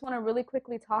I just want to really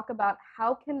quickly talk about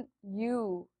how can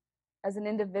you as an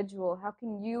individual, how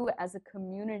can you as a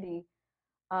community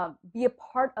be a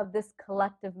part of this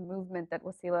collective movement that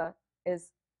Wasilah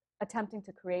is attempting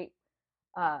to create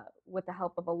with the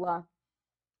help of Allah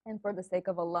and for the sake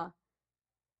of Allah.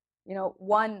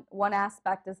 One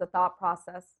aspect is the thought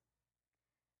process.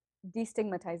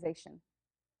 Destigmatization.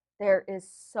 There is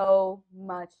so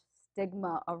much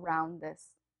stigma around this.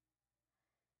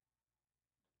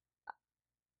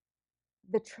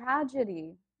 The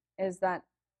tragedy is that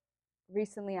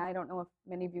recently, I don't know if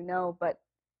many of you know, but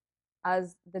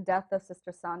as the death of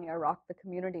Sister Sania rocked the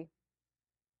community,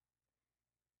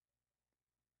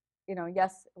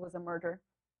 yes, it was a murder,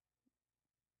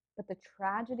 but the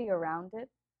tragedy around it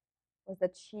was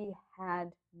that she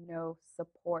had no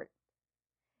support.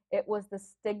 It was the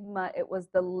stigma, it was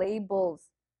the labels,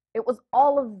 it was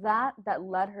all of that that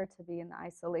led her to be in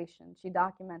isolation. She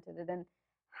documented it. And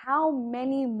how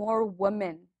many more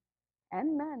women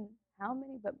and men, how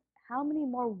many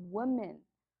more women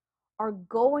are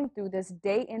going through this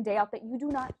day in, day out that you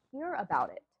do not hear about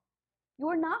it? You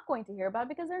are not going to hear about it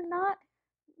because they're not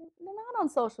on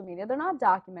social media, they're not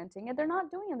documenting it, they're not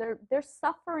doing it, they're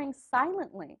suffering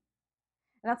silently.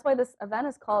 And that's why this event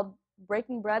is called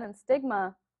Breaking Bread and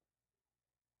Stigma,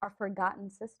 Our Forgotten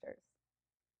Sisters,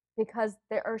 because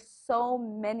there are so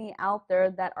many out there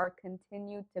that are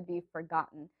continued to be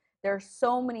forgotten. There are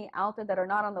so many out there that are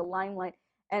not on the limelight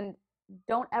and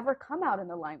don't ever come out in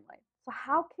the limelight. So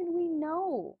how can we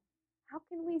know? How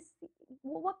can we see?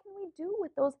 Well, what can we do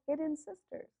with those hidden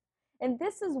sisters? And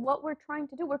this is what we're trying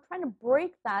to do. We're trying to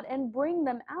break that and bring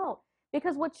them out,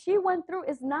 because what she went through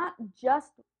is not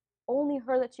just only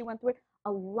her that she went through it.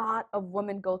 A lot of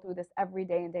women go through this every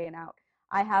day in, day and out.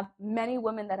 I have many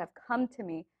women that have come to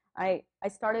me. I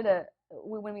started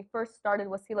when we first started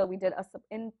Wasilah, we did a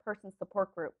in-person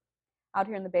support group out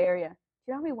here in the Bay Area. Do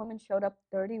you know how many women showed up?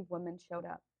 30 women showed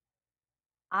up.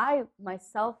 I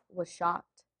myself was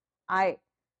shocked. I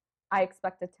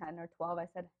expected 10 or 12. I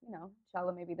said,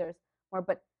 inshallah, maybe there's more.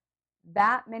 But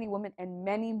that many women and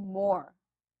many more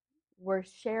were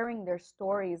sharing their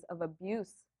stories of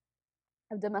abuse,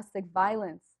 of domestic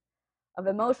violence, of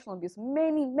emotional abuse,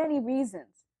 many, many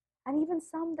reasons. And even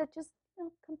some that just,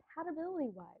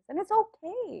 compatibility wise. And it's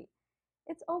okay.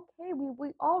 It's okay.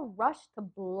 We all rush to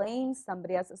blame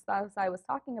somebody, as I was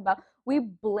talking about. We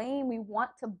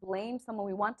want to blame someone,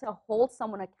 we want to hold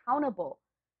someone accountable.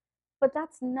 But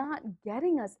that's not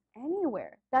getting us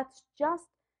anywhere. That's just,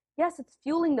 yes, it's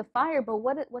fueling the fire, but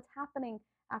what's happening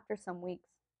after some weeks?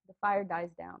 The fire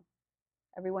dies down.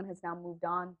 Everyone has now moved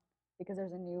on because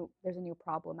there's a new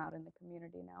problem out in the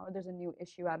community now, or there's a new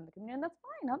issue out in the community, and that's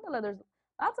fine. Alhamdulillah, there's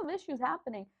lots of issues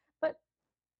happening, but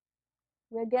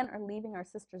we again are leaving our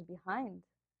sisters behind.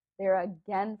 They're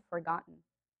again forgotten.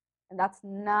 And that's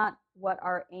not what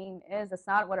our aim is. That's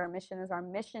not what our mission is. Our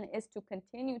mission is to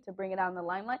continue to bring it out in the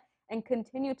limelight and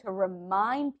continue to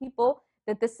remind people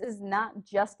that this is not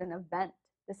just an event.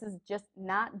 This is just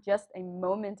not just a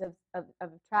moment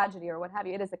of tragedy or what have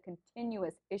you. It is a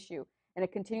continuous issue and a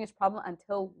continuous problem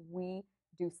until we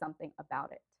do something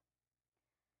about it.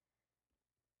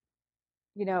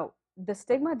 The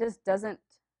stigma just doesn't,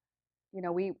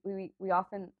 we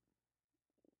often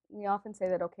say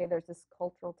that, okay, there's this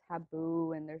cultural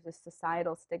taboo and there's this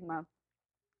societal stigma.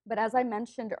 But as I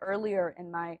mentioned earlier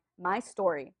in my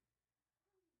story,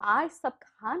 I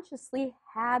subconsciously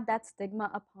had that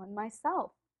stigma upon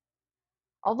myself.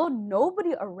 Although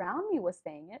nobody around me was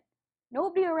saying it,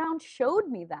 nobody around showed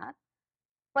me that,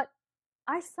 but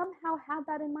I somehow had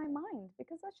that in my mind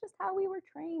because that's just how we were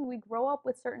trained. We grow up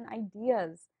with certain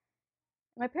ideas.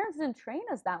 My parents didn't train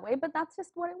us that way, but that's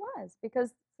just what it was,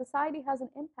 because society has an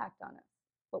impact on us.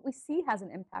 What we see has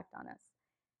an impact on us.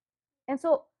 And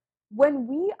so when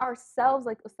we ourselves,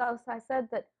 like Ustadha Hosai said,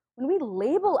 that when we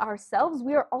label ourselves,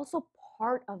 we are also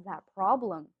part of that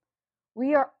problem.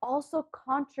 We are also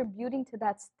contributing to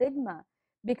that stigma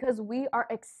because we are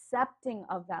accepting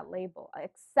of that label,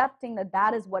 accepting that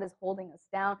that is what is holding us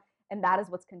down and that is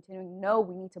what's continuing. No,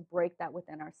 we need to break that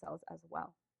within ourselves as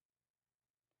well.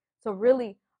 So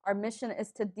really, our mission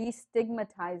is to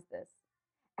destigmatize this.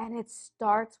 And it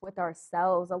starts with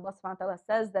ourselves. Allah subhanahu wa ta'ala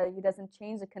says that He doesn't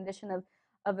change the condition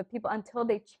of the people until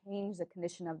they change the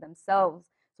condition of themselves.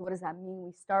 So what does that mean?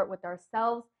 We start with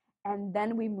ourselves and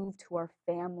then we move to our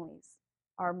families,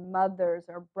 our mothers,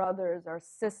 our brothers, our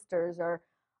sisters, our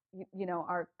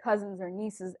cousins, our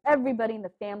nieces, everybody in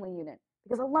the family unit.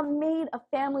 Because Allah made a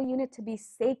family unit to be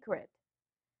sacred.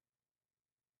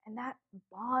 And that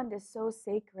bond is so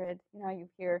sacred. You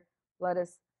hear blood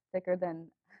is thicker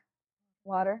than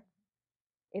water.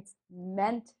 It's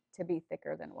meant to be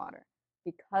thicker than water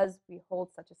because we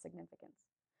hold such a significance.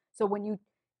 So when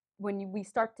we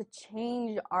start to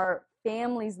change our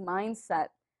family's mindset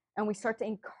and we start to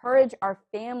encourage our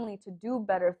family to do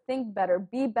better, think better,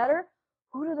 be better,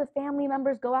 who do the family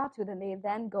members go out to? Then they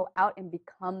go out and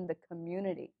become the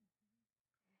community.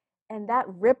 And that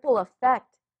ripple effect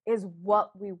is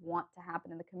what we want to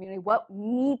happen in the community, what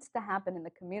needs to happen in the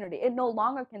community. It no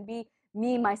longer can be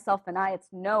me, myself, and I.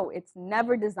 It's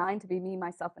never designed to be me,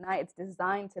 myself, and I. It's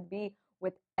designed to be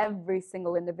with every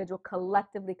single individual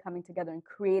collectively coming together and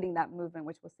creating that movement,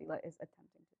 which Wasilah is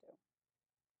attempting to do.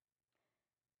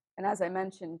 And as I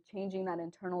mentioned, changing that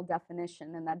internal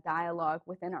definition and that dialogue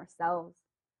within ourselves.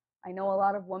 I know a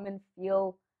lot of women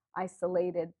feel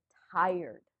isolated,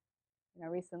 tired. You know,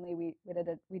 recently we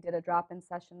did a drop-in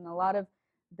session, and a lot of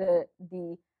the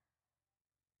the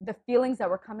the feelings that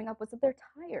were coming up was that they're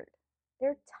tired.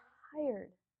 They're tired.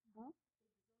 Huh?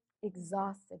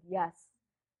 Exhausted, yes.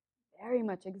 Very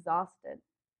much exhausted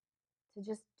to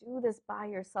just do this by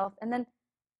yourself. And then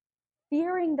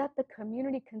fearing that the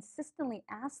community consistently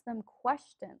asks them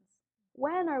questions.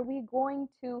 When are we going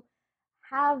to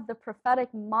have the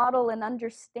prophetic model and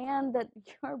understand that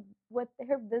what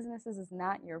their business is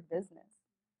not your business?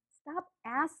 Stop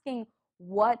asking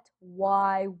what,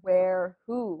 why, where,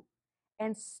 who,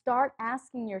 and start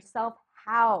asking yourself,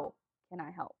 how can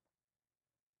I help?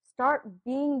 Start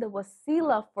being the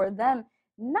wasilah for them,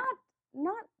 not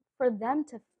for them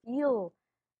to feel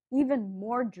even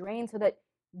more drained so that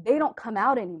they don't come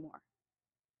out anymore.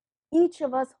 Each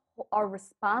of us are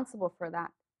responsible for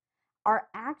that. Our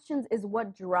actions is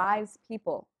what drives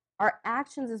people. Our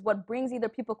actions is what brings either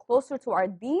people closer to our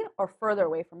deen or further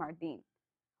away from our deen.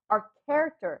 Our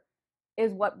character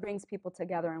is what brings people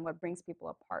together and what brings people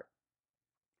apart.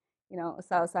 You know,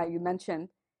 Ustadha, you mentioned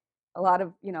a lot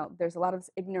of, there's a lot of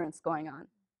ignorance going on.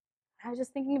 I was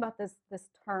just thinking about this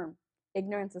term,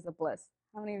 ignorance is a bliss.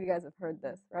 How many of you guys have heard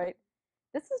this, right?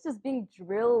 This is just being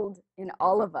drilled in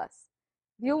all of us.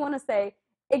 If you want to say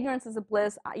ignorance is a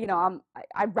bliss,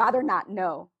 I'd rather not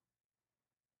know.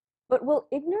 But will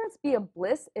ignorance be a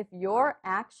bliss if your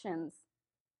actions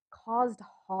caused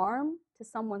harm to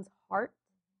someone's heart?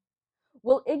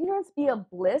 Will ignorance be a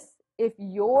bliss if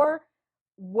your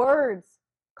words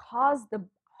cause the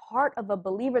heart of a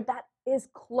believer that is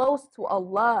close to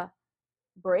Allah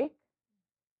break?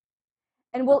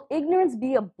 And will ignorance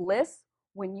be a bliss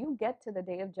when you get to the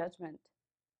day of judgment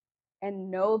and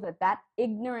know that that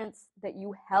ignorance that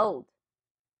you held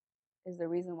is the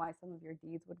reason why some of your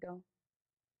deeds would go?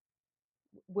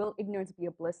 Will ignorance be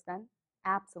a bliss then?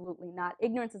 Absolutely not.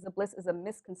 Ignorance is a bliss is a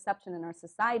misconception in our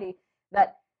society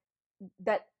that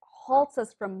halts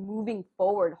us from moving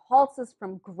forward, halts us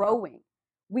from growing.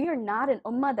 We are not an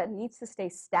ummah that needs to stay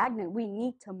stagnant. We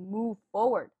need to move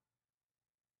forward.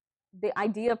 The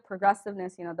idea of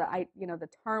progressiveness, the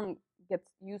term gets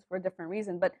used for a different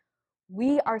reason, but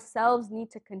we ourselves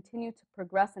need to continue to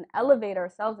progress and elevate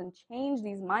ourselves and change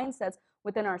these mindsets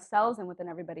within ourselves and within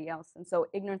everybody else. And so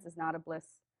ignorance is not a bliss,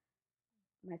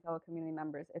 my fellow community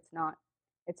members. It's not.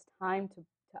 It's time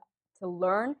to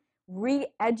learn,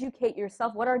 re-educate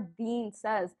yourself. What our deen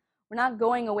says. We're not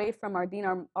going away from our deen.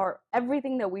 Our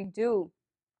everything that we do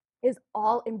is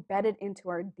all embedded into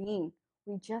our deen.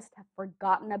 We just have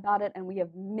forgotten about it, and we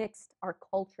have mixed our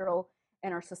cultural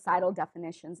and our societal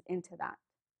definitions into that.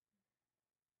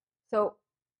 So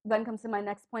then comes to my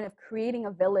next point of creating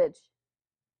a village.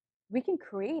 We can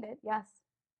create it, yes,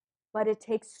 but it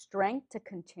takes strength to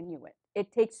continue it.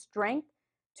 It takes strength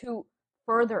to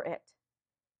further it.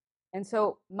 And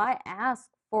so my ask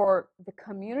for the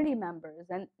community members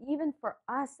and even for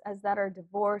us as that are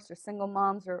divorced or single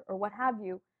moms or what have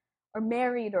you, or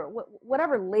married or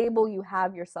whatever label you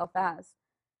have yourself as,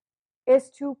 is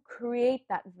to create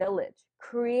that village,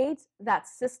 create that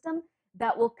system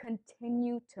that will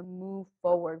continue to move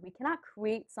forward. We cannot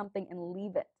create something and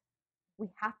leave it. We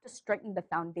have to strengthen the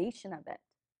foundation of it.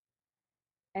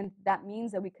 And that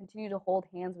means that we continue to hold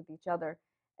hands with each other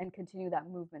and continue that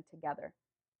movement together.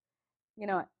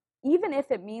 Even if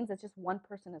it means that just one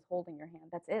person is holding your hand,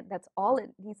 that's it. That's all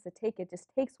it needs to take. It just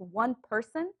takes one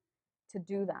person to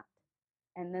do that.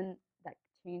 And then that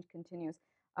change continues.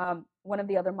 One of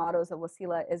the other mottos of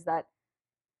Wasilah is that,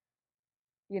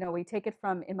 we take it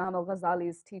from Imam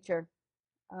al-Ghazali's teacher,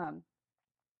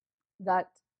 that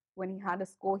when he had a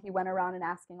school, he went around and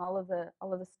asking all of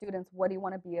the students, what do you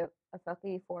want to be a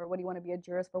faqih for? What do you want to be a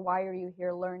jurist for? Why are you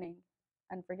here learning?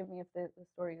 And forgive me if the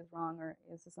story is wrong or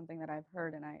is this something that I've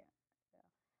heard, and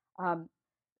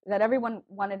that everyone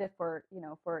wanted it for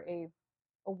a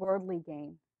worldly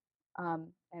gain,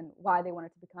 and why they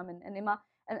wanted to become and Imam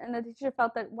and the teacher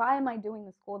felt that, why am I doing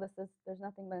the school? There's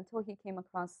nothing. But until he came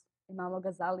across Imam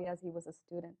al-Ghazali as he was a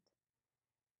student,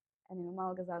 and Imam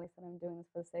al-Ghazali said, I'm doing this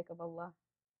for the sake of Allah.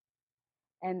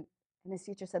 And his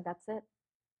teacher said, that's it,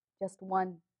 just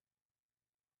one.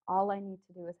 All I need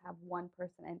to do is have one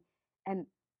person, and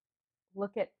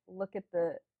look at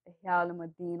Ihya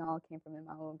al-Madin all came from Imam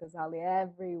al-Ghazali.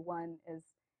 Everyone is,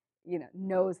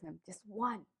 knows him. Just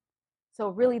one. So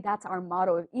really, that's our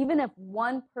motto. Even if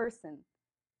one person,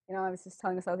 I was just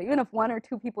telling myself, even if one or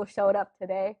two people showed up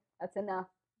today, that's enough,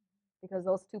 because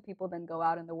those two people then go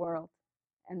out in the world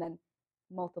and then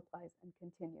multiplies and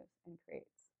continues and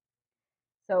creates.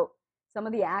 So some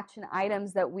of the action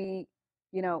items that we,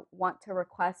 want to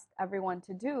request everyone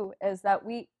to do is that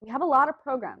we have a lot of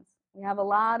programs. We have a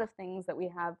lot of things that we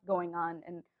have going on,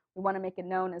 and we want to make it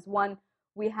known as one,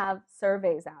 we have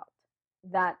surveys out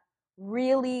that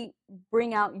really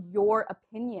bring out your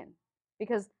opinion,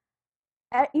 because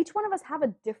each one of us have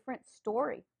a different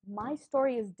story. My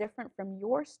story is different from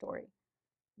your story.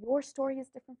 Your story is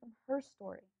different from her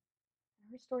story.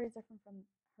 And her story is different from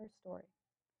her story.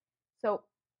 So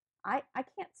I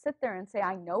can't sit there and say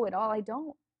I know it all. I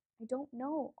don't. I don't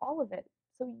know all of it.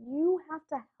 So you have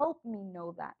to help me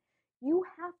know that. You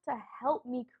have to help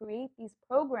me create these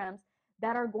programs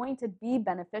that are going to be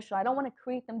beneficial. I don't want to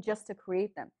create them just to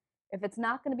create them. If it's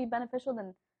not going to be beneficial,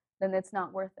 then it's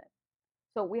not worth it.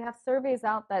 So we have surveys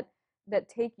out that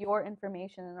take your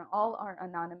information, and all are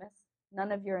anonymous.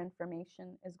 None of your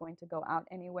information is going to go out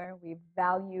anywhere. We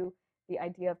value the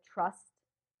idea of trust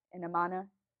in amana.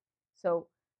 So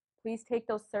please take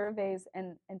those surveys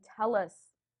and tell us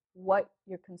what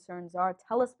your concerns are.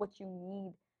 Tell us what you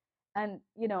need, and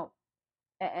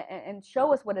and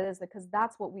show us what it is, because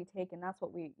that's what we take and that's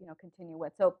what we continue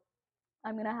with. So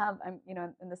I'm gonna have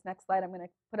in this next slide, I'm gonna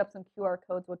put up some QR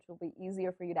codes which will be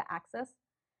easier for you to access.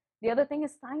 The other thing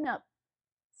is sign up.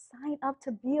 Sign up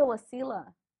to be a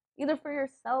wasila, either for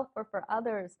yourself or for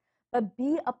others, but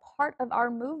be a part of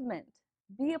our movement.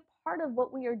 Be a part of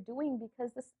what we are doing,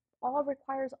 because this all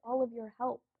requires all of your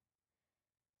help.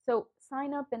 So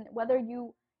sign up, and whether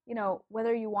you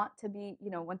want to be,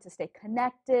 want to stay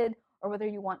connected, or whether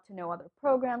you want to know other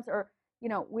programs, or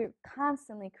we're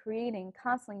constantly creating,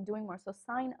 constantly doing more. So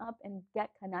sign up and get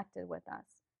connected with us.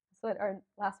 That's what our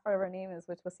last part of our name is,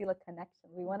 which was Wasila Connection.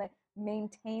 We want to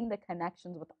maintain the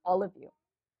connections with all of you.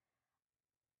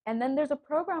 And then there's a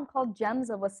program called Gems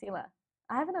of Wasila.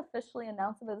 I haven't officially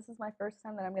announced it, but this is my first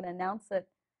time that I'm going to announce it.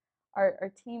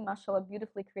 Our team, mashallah,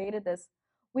 beautifully created this.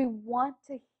 We want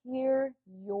to hear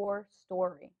your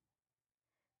story,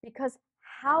 because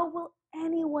how will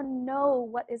anyone know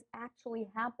what is actually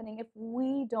happening if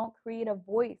we don't create a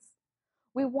voice?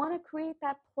 We want to create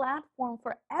that platform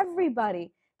for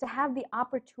everybody to have the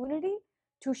opportunity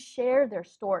to share their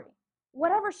story,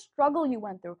 whatever struggle you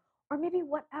went through, or maybe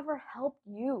whatever helped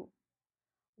you.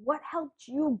 What helped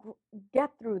you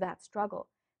get through that struggle?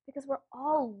 Because we're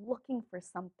all looking for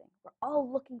something. We're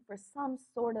all looking for some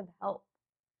sort of help.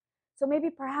 So maybe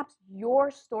perhaps your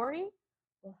story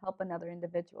will help another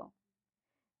individual.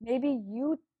 Maybe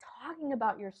you talking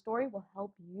about your story will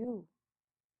help you.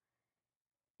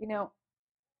 You know,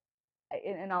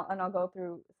 and I'll go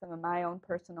through some of my own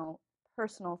personal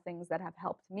things that have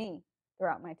helped me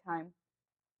throughout my time.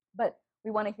 But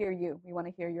we want to hear you. We want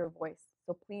to hear your voice.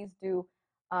 So please do,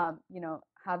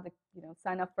 have the,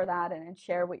 sign up for that, and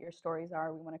share what your stories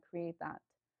are. We want to create that.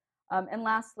 And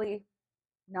lastly,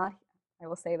 I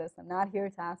will say this, I'm not here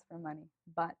to ask for money,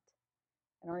 but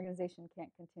an organization can't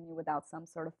continue without some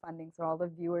sort of funding. So all the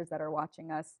viewers that are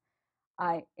watching us,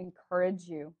 I encourage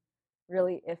you,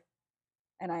 really,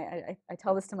 and I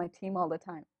tell this to my team all the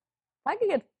time, if I could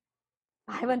get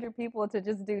 500 people to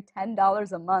just do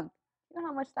 $10 a month, you know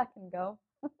how much that can go?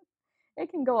 It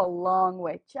can go a long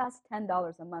way, just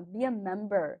 $10 a month. Be a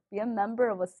member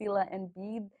of Wasilah, and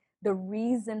be the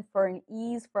reason for an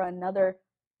ease for another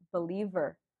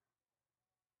believer.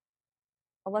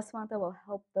 Allah subhanahu wa ta'ala will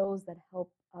help those that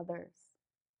help others.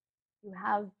 You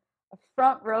have a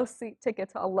front row seat ticket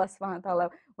to Allah subhanahu wa ta'ala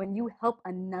when you help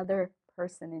another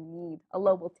person in need.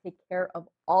 Allah will take care of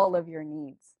all of your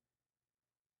needs.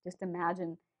 Just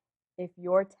imagine if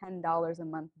your $10 a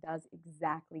month does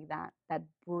exactly that, that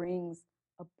brings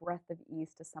a breath of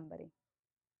ease to somebody.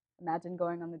 Imagine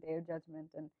going on the Day of Judgment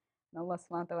and Allah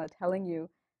subhanahu wa ta'ala telling you,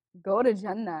 go to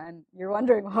Jannah, and you're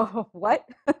wondering, oh, what?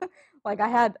 Like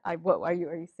what, are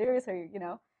you serious?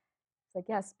 It's like,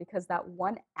 yes, because that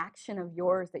one action of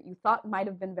yours that you thought might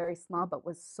have been very small, but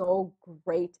was so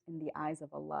great in the eyes of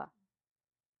Allah.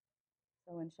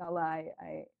 So inshallah,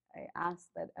 I ask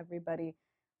that everybody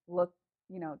look,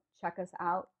 check us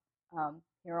out.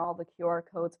 Here are all the QR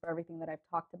codes for everything that I've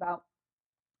talked about.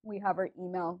 We have our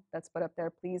email that's put up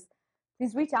there. Please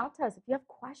reach out to us if you have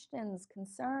questions,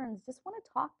 concerns, just want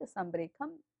to talk to somebody.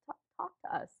 Come talk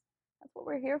to us. That's what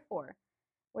we're here for.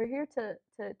 We're here to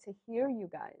hear you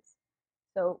guys.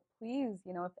 So please,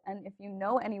 if you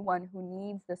know anyone who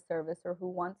needs this service, or who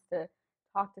wants to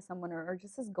talk to someone, or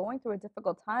just is going through a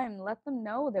difficult time, let them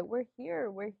know that we're here.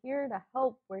 We're here to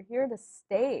help. We're here to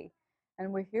stay.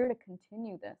 And we're here to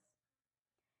continue this.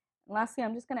 And lastly,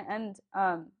 I'm just going to end.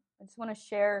 I just want to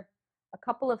share a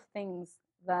couple of things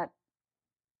that,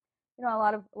 you know, a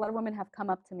lot of women have come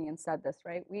up to me and said this,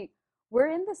 right? We're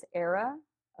in this era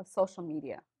of social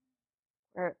media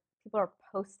where people are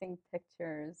posting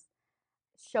pictures,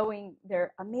 showing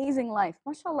their amazing life.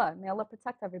 MashaAllah, may Allah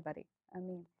protect everybody. I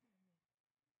mean,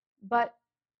 but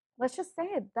let's just say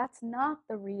it, that's not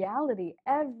the reality.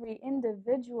 Every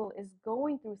individual is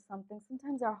going through something.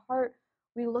 Sometimes our heart,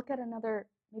 we look at another,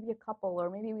 maybe a couple, or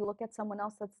maybe we look at someone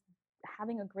else that's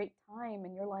having a great time,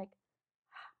 and you're like,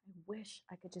 I wish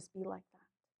I could just be like that.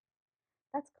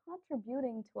 That's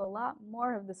contributing to a lot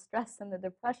more of the stress and the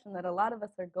depression that a lot of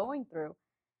us are going through.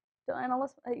 So, and Allah,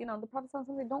 you know, the Prophet said,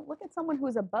 don't look at someone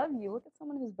who's above you. Look at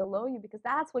someone who's below you, because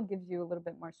that's what gives you a little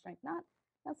bit more strength. Not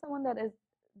someone that is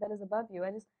above you.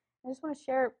 I just want to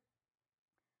share.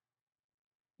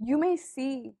 You may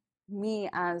see me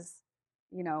as,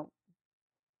 you know,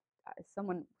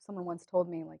 someone once told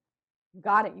me, like, you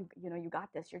got it. You know, you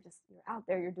got this. You're out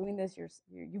there. You're doing this.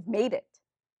 You've made it.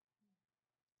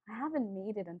 I haven't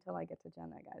made it until I get to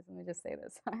Jannah, guys. Let me just say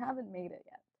this. I haven't made it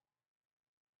yet.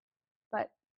 But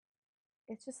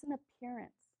it's just an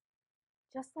appearance.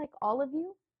 Just like all of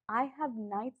you, I have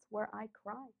nights where I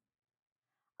cry.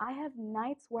 I have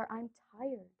nights where I'm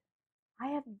tired. I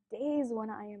have days when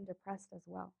I am depressed as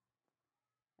well.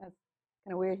 That's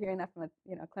kind of weird hearing that from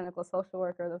a clinical social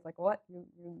worker that's like, what? You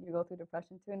go through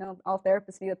depression too? No, all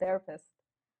therapists need a therapist.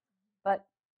 But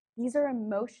these are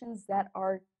emotions that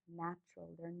are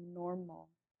natural. They're normal.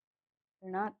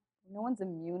 They're not, no one's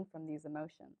immune from these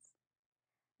emotions.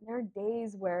 And there are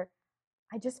days where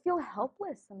I just feel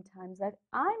helpless sometimes, that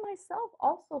I myself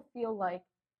also feel like,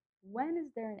 when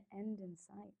is there an end in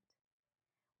sight?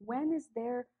 When is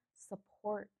there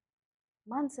support?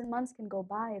 Months and months can go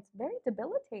by. It's very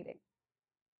debilitating,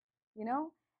 you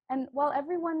know? And while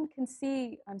everyone can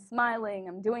see I'm smiling,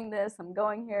 I'm doing this, I'm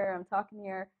going here, I'm talking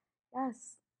here,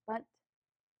 yes, but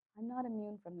I'm not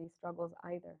immune from these struggles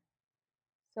either.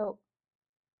 So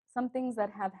some things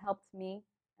that have helped me,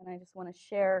 and I just want to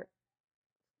share,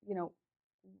 you know,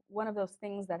 one of those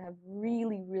things that have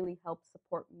really, really helped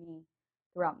support me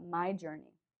throughout my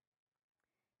journey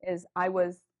is when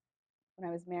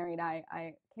I was married,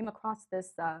 I came across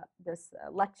this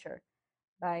lecture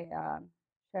by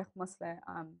Shaykh Muslim.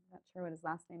 Not sure what his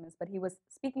last name is, but he was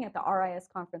speaking at the RIS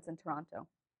conference in Toronto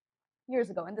years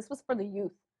ago, and this was for the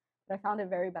youth. But I found it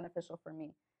very beneficial for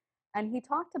me. And he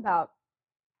talked about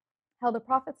how the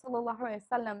Prophet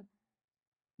ﷺ,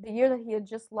 the year that he had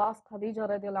just lost Khadija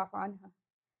radiallahu anha,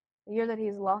 the year that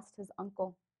he's lost his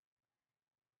uncle,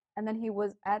 and then he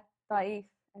was at Taif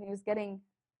and he was getting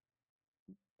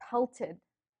pelted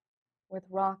with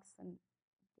rocks and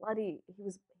bloody. He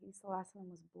was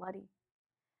bloody.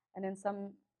 And in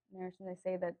some narrations,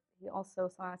 they say that he also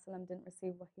didn't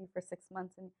receive wahi for 6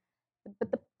 months.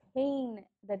 But the pain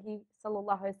that he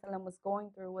was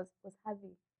going through was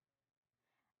heavy.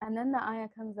 And then the ayah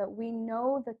comes that we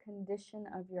know the condition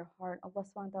of your heart. Allah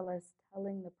subhanahu wa ta'ala is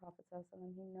telling the Prophet,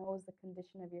 he knows the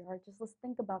condition of your heart. Just let's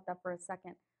think about that for a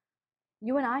second.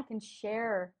 You and I can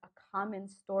share a common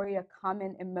story, a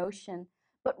common emotion,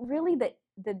 but really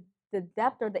the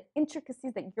depth or the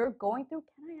intricacies that you're going through,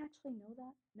 can I actually know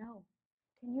that? No.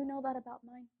 Can you know that about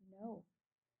mine? No.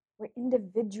 We're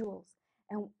individuals,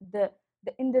 and the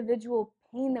individual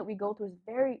pain that we go through is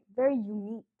very, very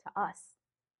unique to us.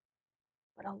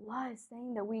 But Allah is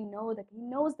saying that we know that He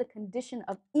knows the condition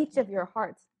of each of your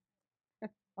hearts.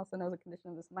 Also knows the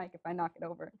condition of this mic if I knock it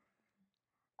over.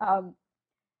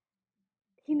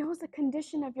 He knows the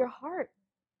condition of your heart.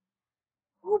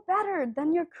 Who better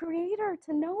than your Creator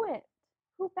to know it?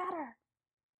 Who better?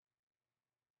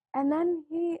 And then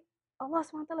Allah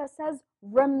subhanahu wa ta'ala says,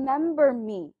 remember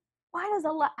me. Why does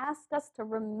Allah ask us to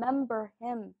remember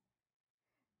Him?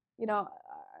 You know,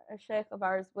 a sheikh of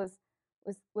ours was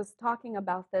talking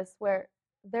about this, where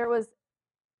there was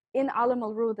in Alam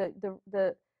al-Ruh,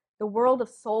 the world of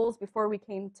souls before we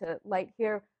came to light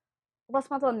here, Allah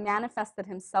subhanahu wa ta'ala manifested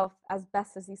Himself as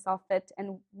best as He saw fit,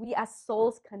 and we as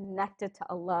souls connected to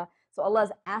Allah. So Allah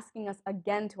is asking us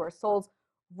again to our souls,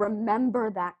 remember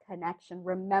that connection,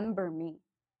 remember me.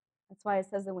 That's why it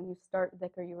says that when you start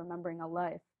dhikr, you're remembering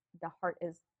Allah, if the heart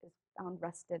is found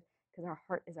rested, because our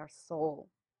heart is our soul.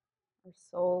 Our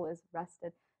soul is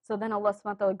rested. So then Allah subhanahu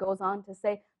wa ta'ala goes on to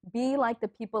say, be like the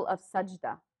people of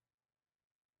sajda.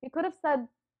 He could have said,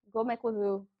 go make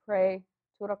wudu, pray,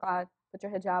 2 rak'at, put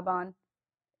your hijab on,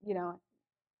 you know,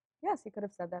 Yes, he could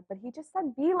have said that, but he just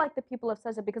said, be like the people of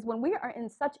Sajda, because when we are in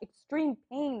such extreme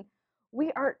pain,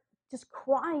 we are just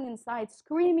crying inside,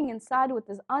 screaming inside with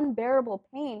this unbearable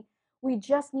pain. We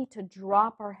just need to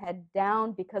drop our head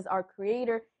down because our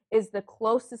Creator is the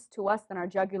closest to us than our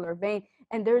jugular vein.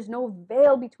 And there's no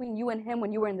veil between you and Him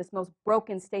when you were in this most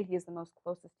broken state. He is the most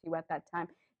closest to you at that time.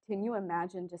 Can you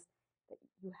imagine just that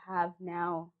you have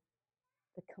now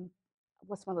the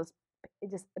what's one of those,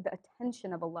 just the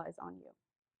attention of Allah is on you.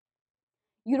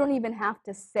 You don't even have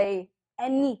to say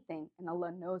anything, and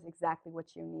Allah knows exactly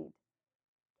what you need.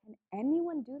 Can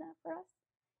anyone do that for us?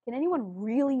 Can anyone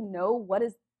really know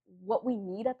what we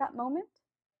need at that moment?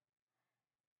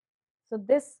 So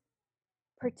this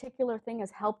particular thing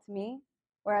has helped me,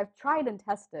 where I've tried and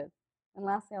tested. And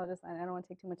lastly, I don't want to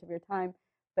take too much of your time,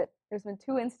 but there's been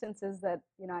two instances that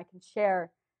I can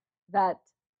share, that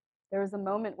there was a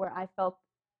moment where I felt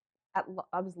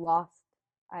I was lost.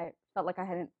 I felt like I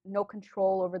had no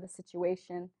control over the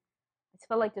situation. I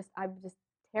felt like I was just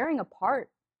tearing apart.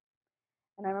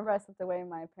 And I remember I slipped away in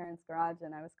my parents' garage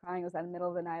and I was crying. It was in the middle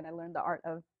of the night. I learned the art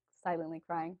of silently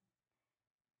crying.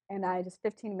 And I just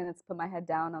 15 minutes put my head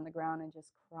down on the ground and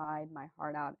just cried my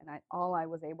heart out. And all I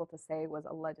was able to say was,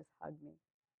 Allah, just hug me.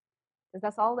 Because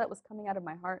that's all that was coming out of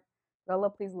my heart. But Allah,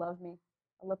 please love me.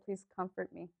 Allah, please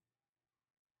comfort me.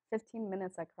 15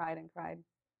 minutes I cried and cried.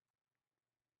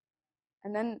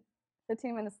 And then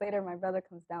 15 minutes later, my brother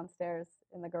comes downstairs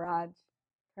in the garage,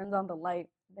 turns on the light,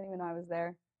 didn't even know I was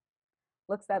there,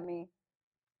 looks at me,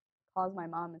 calls my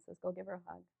mom and says, go give her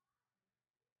a hug.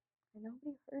 And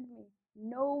nobody heard me.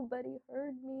 Nobody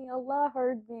heard me. Allah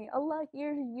heard me. Allah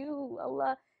hears you.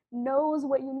 Allah knows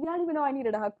what you need. I didn't even know I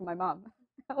needed a hug from my mom.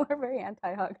 We're very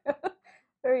anti-hug,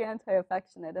 very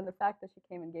anti-affectionate. And the fact that she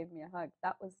came and gave me a hug,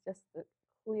 that was just the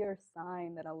clear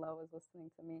sign that Allah was listening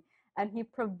to me. And He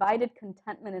provided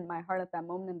contentment in my heart at that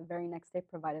moment, and the very next day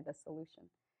provided a solution.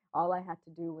 All I had to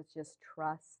do was just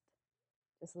trust,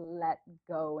 just let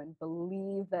go and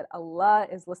believe that Allah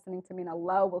is listening to me and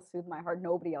Allah will soothe my heart.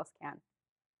 Nobody else can.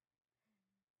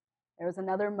 There was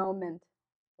another moment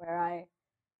where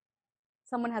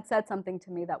someone had said something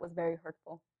to me that was very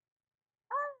hurtful.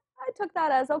 I took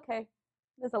that as, okay,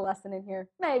 there's a lesson in here.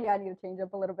 Maybe I need to change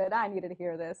up a little bit. I needed to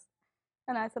hear this.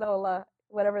 And I said, oh, Allah,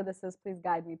 whatever this is, please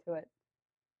guide me to it.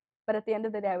 But at the end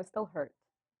of the day, I was still hurt,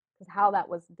 because how that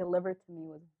was delivered to me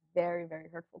was very, very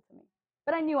hurtful to me.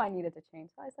 But I knew I needed to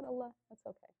change. So I said, Allah, that's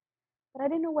okay. But I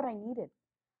didn't know what I needed.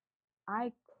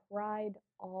 I cried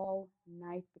all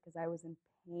night because I was in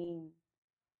pain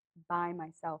by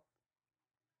myself.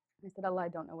 I said, Allah, I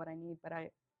don't know what I need, but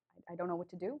I don't know what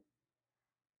to do.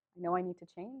 I know I need to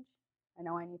change. I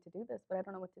know I need to do this, but I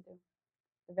don't know what to do.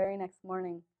 The very next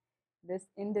morning, this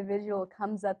individual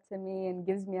comes up to me and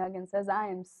gives me a hug and says, I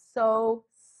am so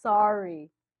sorry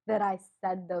that I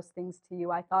said those things to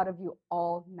you. I thought of you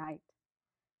all night.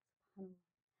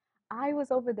 I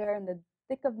was over there in the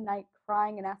thick of night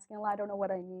crying and asking Allah, I don't know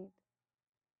what I need.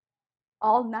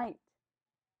 All night.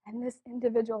 And this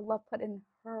individual, Allah put in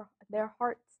their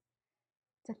hearts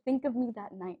to think of me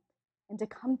that night and to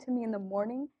come to me in the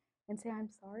morning and say, I'm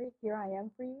sorry, here I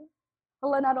am for you.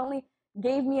 Allah not only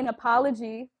gave me an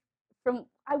apology from,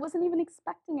 I wasn't even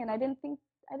expecting it. I didn't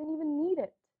even need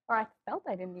it, or I felt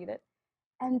I didn't need it,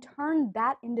 and turned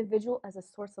that individual as a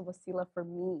source of wasila for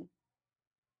me.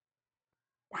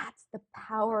 That's the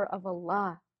power of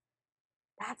Allah.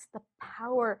 That's the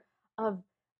power of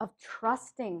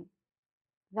trusting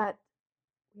that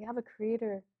we have a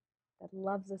Creator that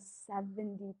loves us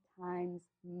 70 times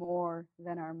more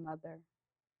than our mother.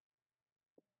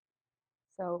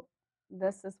 So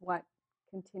this is what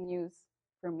continues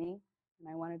for me, and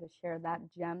I wanted to share that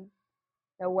gem,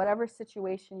 that whatever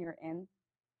situation you're in,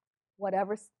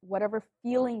 whatever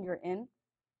feeling you're in,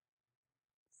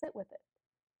 sit with it.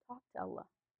 Talk to Allah.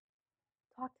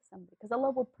 Talk to somebody, because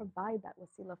Allah will provide that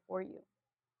wasila for you.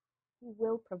 He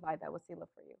will provide that wasila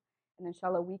for you. And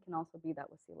inshallah, we can also be that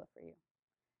wasila for you.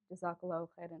 Jazakallahu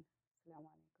khairan. Assalamu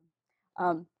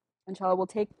alaikum. Inshallah, we'll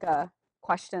take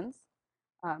questions.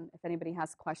 If anybody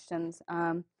has questions.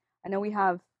 I know we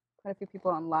have quite a few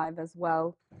people on live as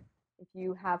well. If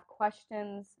you have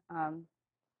questions,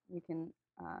 you can,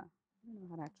 I don't know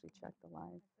how to actually check the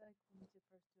live.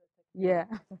 Yeah.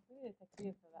 We need a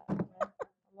takbir for that. Right?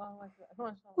 Allahu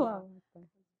Akbar. MashaAllah.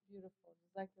 It's beautiful.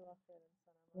 Jazakallah khairan,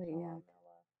 Sanaa. Wait, yeah.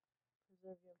 Allah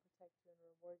preserve you and protect you and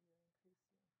reward you and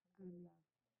increase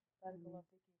you. Barakallah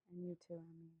fiki. And you too,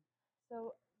 Ameen.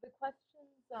 So the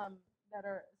questions that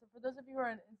are, so for those of you who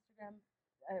are on Instagram,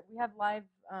 we have live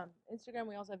Instagram.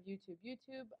 We also have YouTube.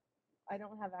 YouTube, I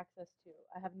don't have access to.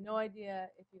 I have no idea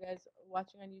if you guys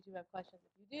watching on YouTube have questions.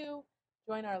 If you do,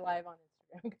 join our live on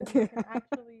Instagram because you can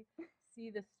actually see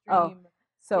the Oh, stream.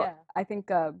 so Yeah. I think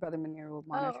Brother Munir will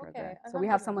monitor okay. there. So we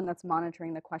have Alhamdulillah. someone that's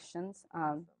monitoring the questions.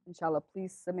 Awesome. Inshallah,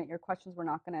 please submit your questions. We're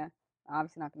not gonna,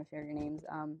 obviously not gonna share your names,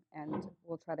 and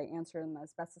we'll try to answer them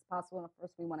as best as possible. And of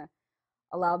course, we want to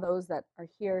allow those that are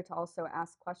here to also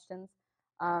ask questions.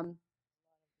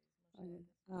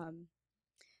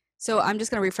 So I'm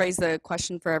just going to rephrase the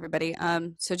question for everybody.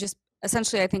 So just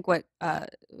essentially, I think what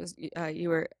you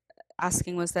were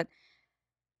asking was that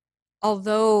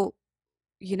although,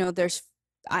 you know,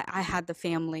 I had the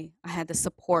family, I had the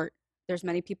support, there's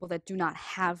many people that do not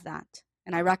have that.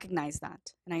 And I recognize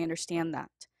that and I understand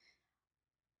that.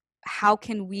 How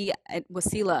can we at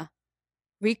Wasilah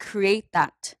recreate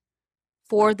that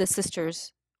for the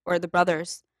sisters or the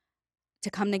brothers to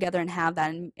come together and have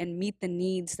that and meet the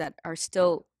needs that are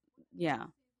still, yeah.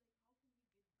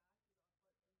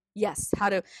 Yes, how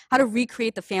to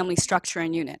recreate the family structure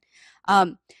and unit.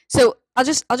 So I'll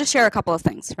just share a couple of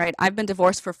things, right? I've been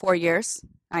divorced for 4 years.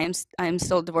 I am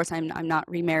still divorced. I'm not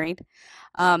remarried.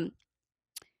 I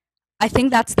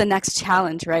think that's the next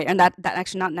challenge, right? And that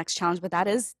actually not next challenge, but that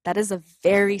is a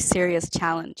very serious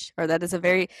challenge, or it's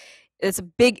a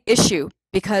big issue,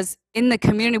 because in the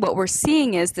community what we're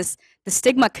seeing is the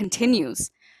stigma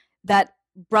continues, that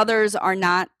brothers are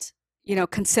not, you know,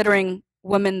 considering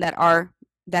women that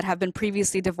have been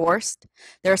previously divorced.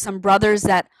 There are some brothers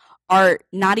that are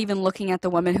not even looking at the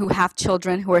women who have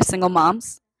children, who are single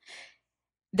moms.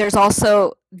 There's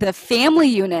also the family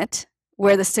unit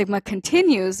where the stigma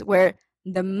continues, where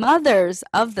the mothers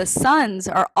of the sons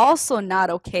are also not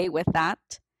okay with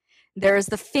that. There's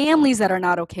the families that are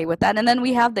not okay with that. And then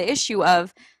we have the issue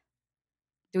of,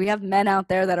 do we have men out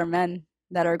there that are men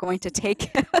that are going to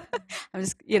take, I'm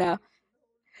just, you know,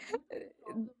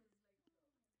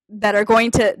 that are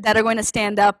going to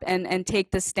stand up and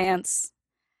take the stance.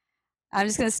 I'm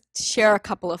just going to share a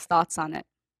couple of thoughts on it.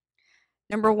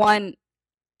 Number one,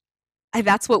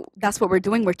 that's what we're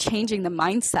doing. We're changing the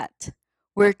mindset.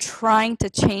 We're trying to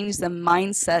change the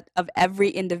mindset of every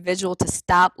individual to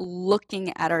stop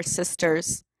looking at our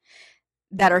sisters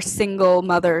that are single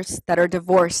mothers, that are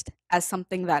divorced, as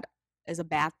something that is a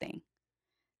bad thing.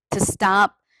 To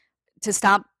stop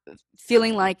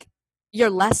feeling like you're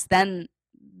less than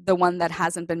the one that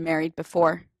hasn't been married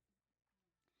before.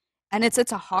 And it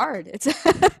is hard. It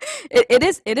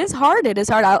is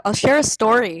hard. I'll share a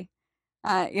story.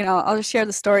 I'll just share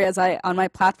the story on my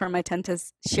platform. I tend to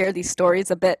share these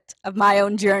stories a bit of my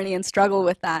own journey and struggle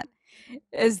with that.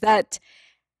 Is that,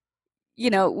 you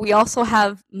know, we also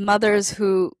have mothers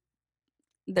who,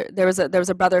 there was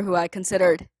a brother who I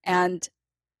considered, and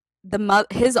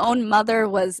his own mother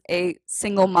was a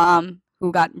single mom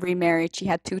who got remarried. She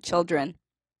had 2 children,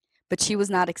 but she was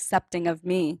not accepting of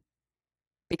me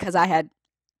because I had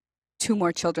 2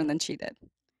 more children than she did.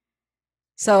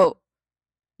 So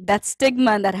that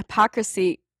stigma and that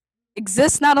hypocrisy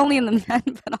exists not only in the men,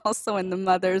 but also in the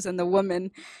mothers and the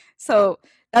women. So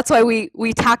that's why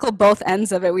we tackle both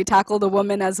ends of it. We tackle the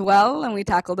women as well, and we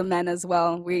tackle the men as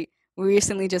well. We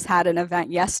recently just had an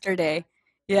event yesterday.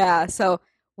 Yeah, so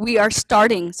we are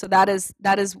starting. So that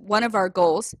is one of our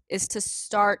goals, is to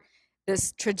start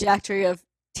this trajectory of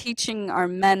teaching our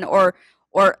men, or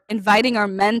inviting our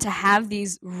men to have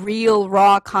these real,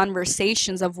 raw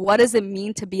conversations of what does it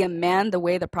mean to be a man the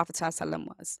way the Prophet ﷺ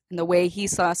was, and the way he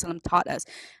ﷺ taught us.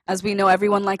 As we know,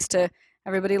 everybody likes to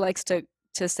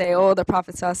say, oh, the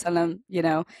Prophet ﷺ, you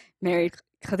know, married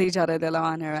Khadija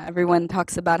radiallahu anha. Everyone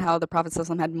talks about how the Prophet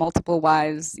ﷺ had multiple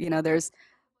wives. You know, there's,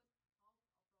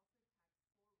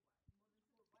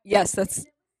 yes, that's,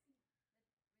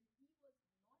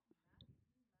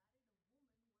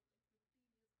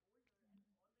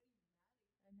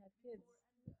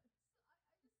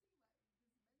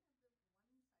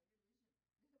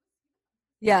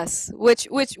 yes, which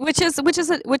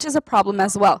is a problem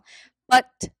as well. But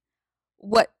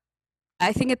what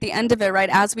I think at the end of it, right,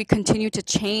 as we continue to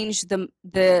change the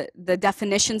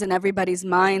definitions in everybody's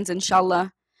minds,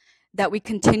 inshallah, that we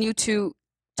continue to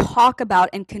talk about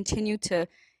and continue to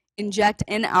inject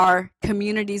in our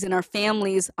communities and our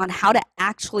families on how to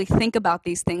actually think about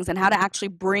these things and how to actually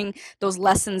bring those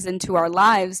lessons into our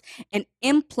lives and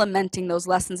implementing those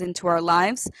lessons into our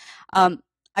lives.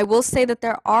 I will say that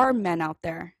there are men out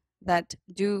there that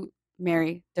do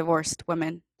marry divorced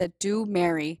women, that do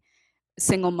marry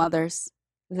single mothers,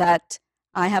 that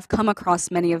I have come across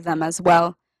many of them as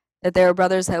well, that there are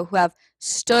brothers who have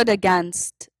stood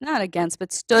against, not against,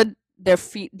 but stood their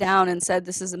feet down and said,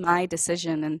 this is my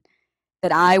decision, and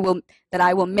that I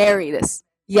will marry this.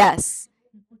 Yes.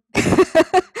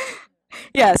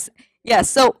 Yes. Yeah,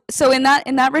 so in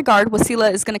that regard,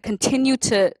 Wasila is going to continue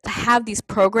to have these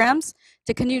programs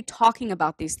to continue talking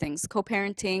about these things,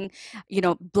 co-parenting,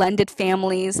 blended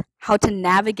families, how to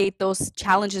navigate those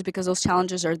challenges because those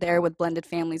challenges are there with blended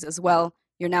families as well.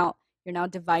 You're now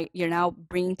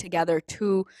bringing together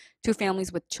two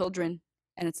families with children,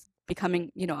 and it's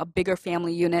becoming a bigger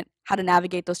family unit. How to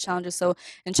navigate those challenges. So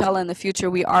inshallah, in the future,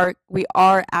 we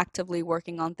are actively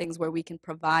working on things where we can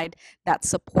provide that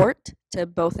support to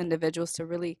both individuals to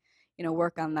really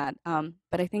work on that.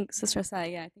 But I think Sister Sai,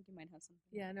 yeah, I think you might have something.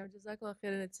 Yeah, no, Jazakallah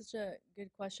khair. And it's such a good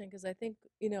question because I think,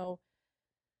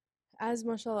 as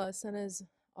mashallah, Sana's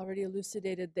already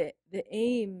elucidated, the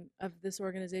aim of this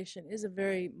organization is a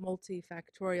very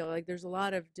multifactorial. Like there's a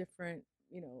lot of different,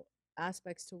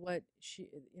 aspects to what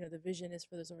the vision is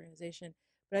for this organization.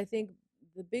 But I think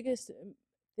the biggest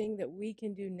thing that we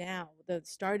can do now, the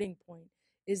starting point,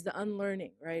 is the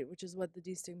unlearning, right? Which is what the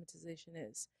destigmatization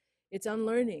is. It's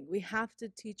unlearning. We have to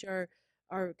teach our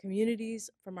communities,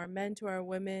 from our men to our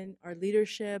women, our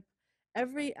leadership,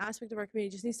 every aspect of our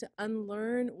community just needs to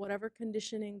unlearn whatever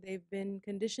conditioning they've been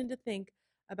conditioned to think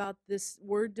about this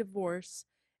word divorce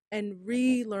and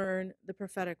relearn the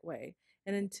prophetic way.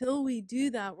 And until we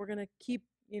do that, we're going to keep,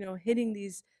 hitting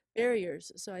these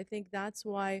barriers. So I think that's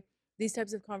why these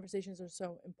types of conversations are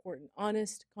so important.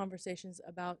 Honest conversations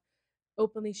about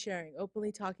openly sharing,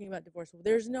 openly talking about divorce.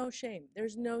 There's no shame.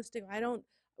 There's no stigma. I don't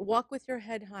walk with your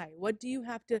head high. What do you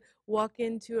have to walk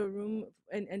into a room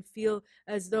and feel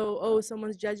as though, oh,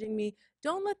 someone's judging me?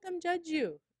 Don't let them judge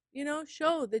you.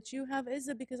 Show that you have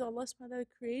izzah because Allah subhanahu wa ta'ala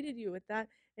created you with that.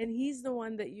 And He's the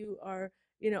one that you are,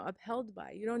 upheld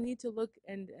by. You don't need to look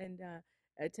and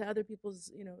to other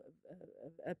people's,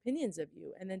 opinions of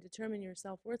you and then determine your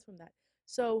self-worth from that.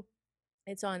 So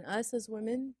it's on us as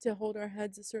women to hold our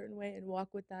heads a certain way and walk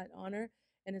with that honor.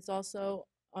 And it's also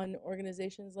on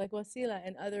organizations like Wasilah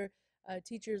and other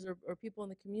teachers or people in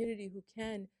the community who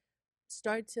can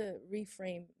start to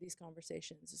reframe these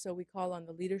conversations. So we call on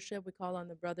the leadership, we call on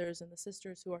the brothers and the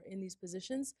sisters who are in these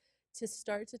positions to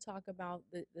start to talk about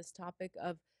this topic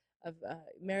of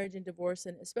marriage and divorce.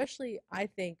 And especially, I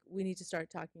think we need to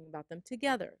start talking about them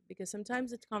together because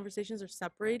sometimes the conversations are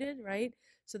separated, right?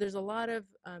 So there's a lot of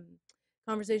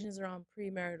conversations around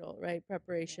premarital, right,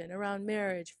 preparation, around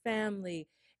marriage, family,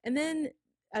 and then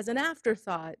as an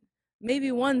afterthought,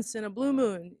 maybe once in a blue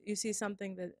moon, you see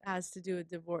something that has to do with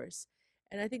divorce.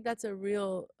 And I think that's a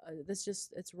real,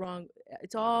 it's wrong.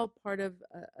 It's all part of,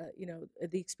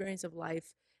 the experience of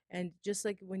life. And just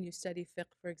like when you study fiqh,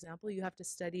 for example, you have to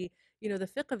study, the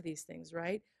fiqh of these things,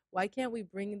 right? Why can't we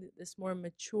bring this more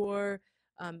mature,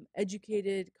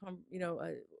 educated,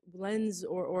 lens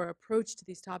or approach to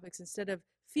these topics instead of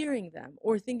fearing them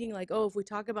or thinking like, oh, if we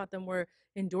talk about them, we're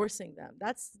endorsing them.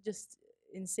 That's just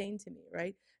insane to me,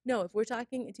 right? No, if we're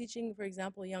teaching, for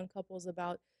example, young couples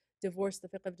about divorce, the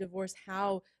fiqh of divorce,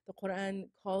 how the Quran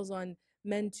calls on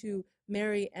men to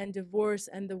marry and divorce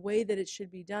and the way that it should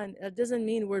be done, that doesn't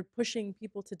mean we're pushing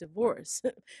people to divorce.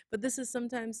 But this is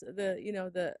sometimes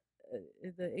the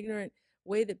ignorant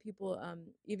way that people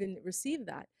even receive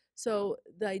that. So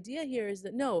the idea here is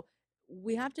that no,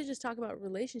 we have to just talk about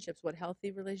relationships, what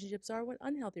healthy relationships are, what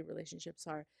unhealthy relationships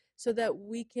are, so that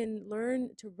we can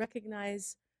learn to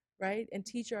recognize, right, and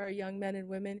teach our young men and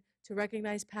women to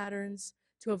recognize patterns,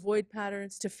 to avoid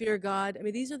patterns, to fear God. I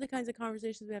mean, these are the kinds of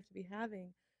conversations we have to be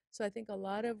having. So I think a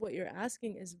lot of what you're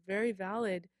asking is very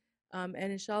valid, and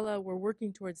inshallah, we're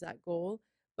working towards that goal.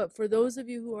 But for those of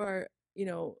you who are,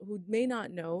 who may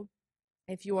not know,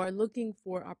 if you are looking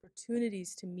for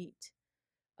opportunities to meet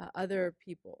other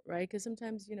people, right? Because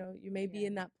sometimes, you may be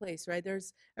in that place, right?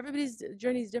 Everybody's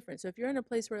journey is different. So if you're in a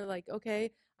place where like,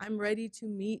 okay, I'm ready to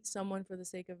meet someone for the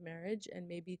sake of marriage and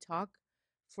maybe talk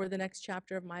for the next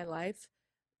chapter of my life,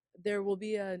 there will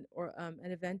be an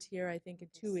event here, I think in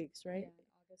 2 weeks, right? Yeah,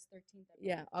 August 13th.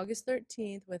 Yeah, August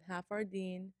 13th with Half Our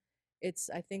Deen.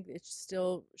 I think it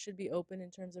still should be open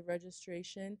in terms of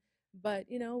registration. But,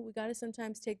 we got to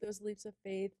sometimes take those leaps of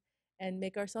faith and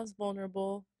make ourselves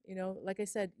vulnerable. Like I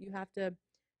said, you have to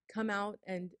come out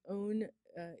and own,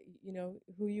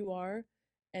 who you are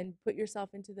and put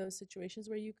yourself into those situations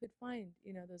where you could find,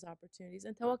 those opportunities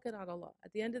and tawakkal ala Allah.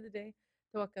 At the end of the day,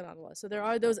 tawakkal ala Allah. So there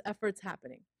are those efforts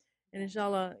happening. And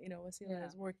inshallah, Wasilah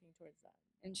is working towards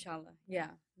that. Inshallah,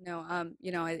 yeah. No,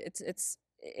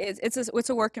 it's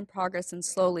a work in progress and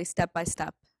slowly, step by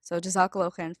step. So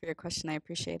jazakallah khairan for your question. I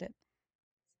appreciate it.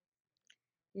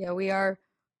 Yeah, we are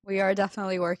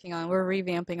definitely working on. We're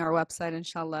revamping our website,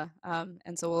 inshallah,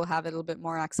 and so we'll have it a little bit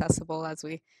more accessible as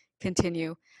we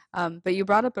continue. But you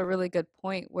brought up a really good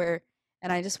point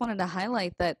and I just wanted to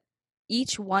highlight that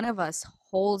each one of us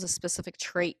holds a specific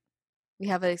trait. We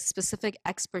have a specific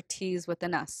expertise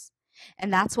within us.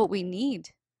 And that's what we need.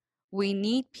 We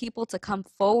need people to come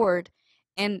forward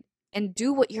and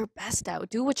do what you're best at,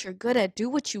 do what you're good at, do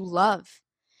what you love.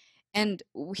 And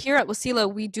here at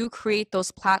Wasilah, we do create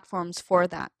those platforms for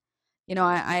that. You know,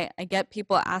 I get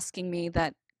people asking me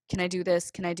that, can I do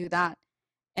this? Can I do that?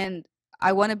 And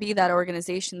I want to be that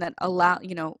organization that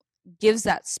gives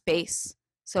that space.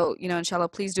 So, inshallah,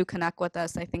 please do connect with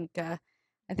us. I think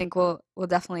we'll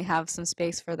definitely have some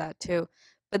space for that too.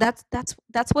 But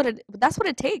that's what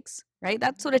it takes, right?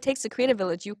 That's what it takes to create a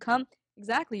village. You come,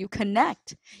 exactly, you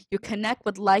connect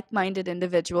with like-minded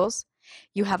individuals.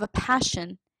 You have a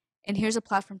passion, and here's a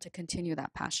platform to continue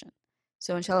that passion.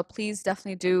 So inshallah, please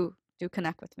definitely do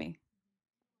connect with me.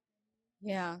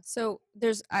 Yeah, so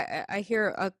I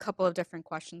hear a couple of different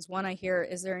questions. One, I hear,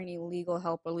 is there any legal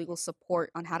help or legal support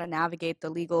on how to navigate the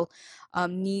legal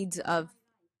needs of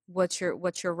what's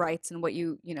your rights and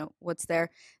what's there.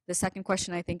 The second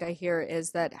question I think I hear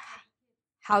is that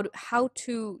how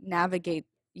to navigate,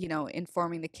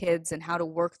 informing the kids and how to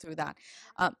work through that.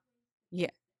 Um,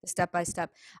 yeah, step by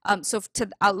step.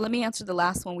 Let me answer the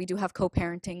last one. We do have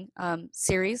co-parenting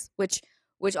series, which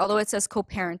although it says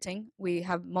co-parenting, we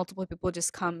have multiple people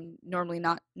just come, normally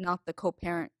not the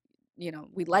co-parent.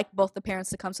 We like both the parents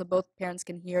to come so both parents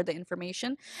can hear the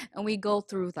information, and we go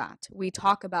through that. We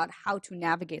talk about how to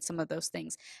navigate some of those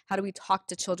things. How do we talk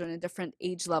to children in different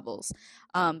age levels?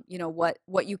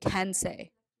 What you can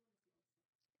say.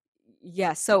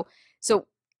 Yes. So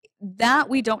that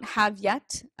we don't have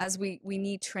yet, as we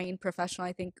need trained professional.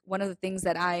 I think one of the things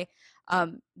that I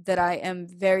am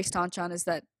very staunch on is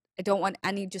that I don't want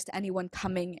anyone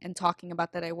coming and talking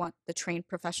about that. I want the trained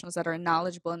professionals that are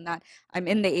knowledgeable in that. I'm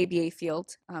in the ABA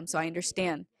field, so I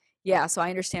understand. Yeah, so I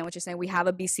understand what you're saying. We have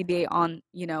a BCBA on,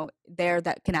 there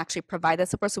that can actually provide that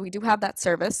support. So we do have that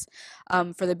service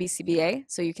for the BCBA.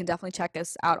 So you can definitely check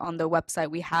us out on the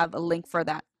website. We have a link for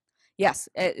that. Yes,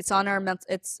 it's on our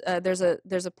there's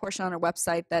a portion on our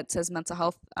website that says mental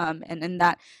health, and in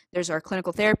that there's our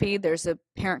clinical therapy, there's a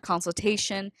parent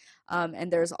consultation,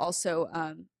 and there's also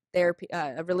therapy,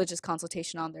 a religious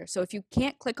consultation on there. So if you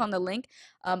can't click on the link,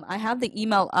 I have the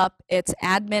email up. It's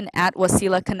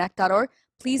admin@wasilahconnect.org.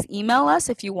 Please email us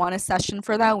if you want a session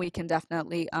for that. We can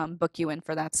definitely book you in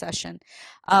for that session.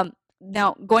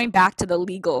 Now, going back to the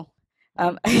legal.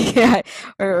 Yeah,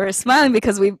 we're smiling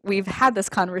because we've had this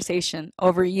conversation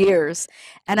over years,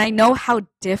 and I know how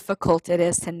difficult it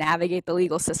is to navigate the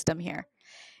legal system here.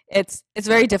 It's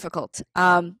very difficult,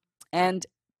 and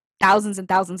thousands of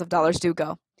dollars do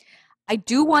go. I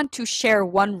do want to share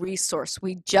one resource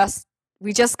we just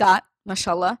got,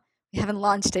 mashallah. We haven't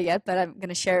launched it yet, but I'm going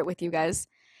to share it with you guys.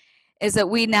 Is that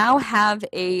we now have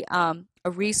a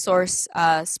resource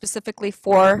specifically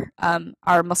for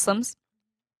our Muslims,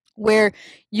 where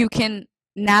you can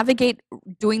navigate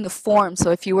doing the form.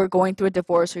 So if you were going through a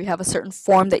divorce, or you have a certain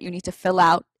form that you need to fill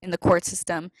out in the court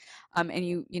system, and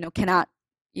you cannot,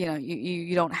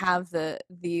 you don't have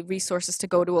the resources to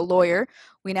go to a lawyer,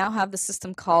 we now have the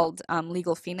system called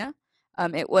Legal Fina.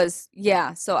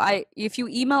 If you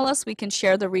email us, we can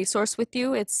share the resource with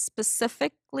you. It's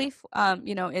specifically,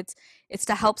 it's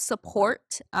to help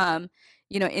support,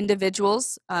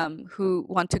 individuals who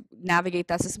want to navigate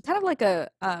that system,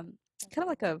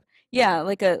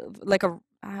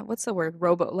 what's the word,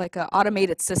 like a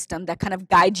automated system that kind of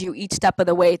guides you each step of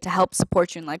the way to help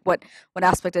support you in like what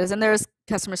aspect it is. And there's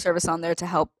customer service on there to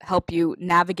help you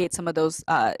navigate some of those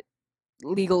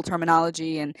legal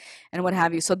terminology and what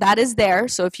have you. So that is there.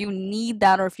 So if you need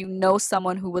that, or if you know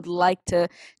someone who would like to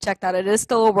check that, it is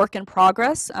still a work in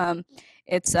progress.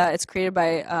 It's created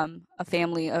by a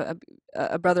family, a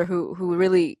brother who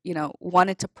really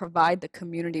wanted to provide the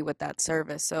community with that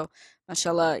service. So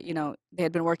mashallah, they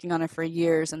had been working on it for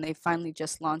years, and they finally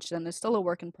just launched it, and there's still a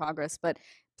work in progress. But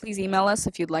please email us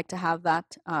if you'd like to have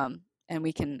that, and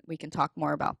we can talk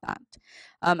more about that.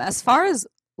 As far as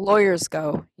lawyers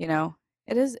go,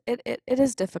 it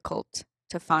is difficult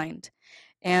to find,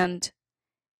 and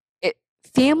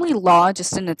family law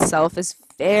just in itself is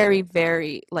very,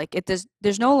 very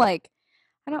there's no I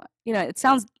don't, it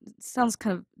sounds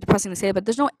kind of depressing to say, but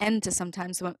there's no end to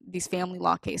sometimes these family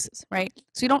law cases, right?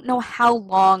 So you don't know how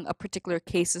long a particular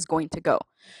case is going to go.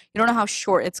 You don't know how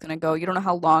short it's going to go. You don't know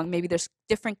how long. Maybe there's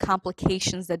different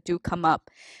complications that do come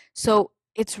up. So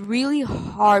it's really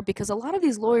hard, because a lot of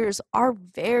these lawyers are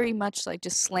very much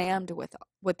just slammed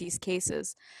with these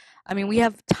cases. I mean, we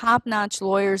have top-notch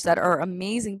lawyers that are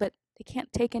amazing, but they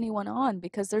can't take anyone on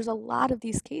because there's a lot of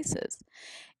these cases.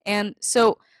 And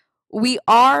so we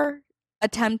are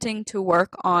attempting to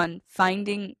work on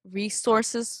finding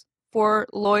resources for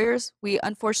lawyers. We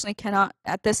unfortunately cannot,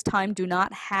 at this time, do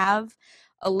not have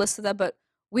a list of that, but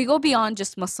we go beyond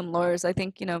just Muslim lawyers. I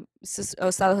think,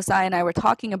 Ustadha Hosai and I were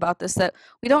talking about this, that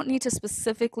we don't need to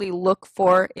specifically look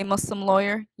for a Muslim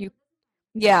lawyer.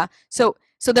 Yeah. So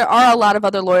there are a lot of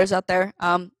other lawyers out there.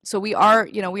 So we are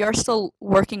still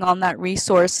working on that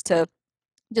resource to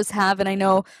just have, and I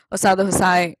know Ustadha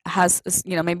Hosai has,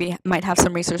 maybe might have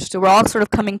some resources too. We're all sort of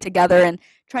coming together and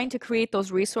trying to create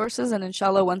those resources, and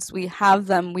inshallah, once we have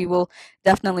them, we will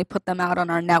definitely put them out on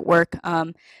our network.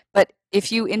 But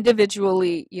if you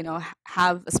individually,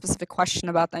 have a specific question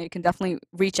about that, you can definitely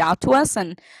reach out to us.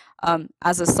 And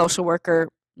as a social worker,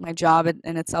 my job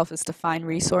in itself is to find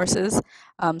resources.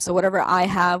 So whatever I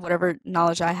have, whatever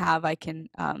knowledge I have, I can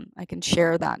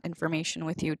share that information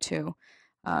with you too.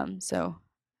 So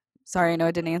sorry, I know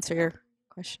I didn't answer your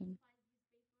question.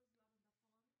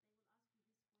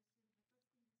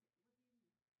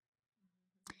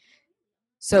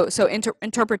 So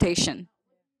interpretation.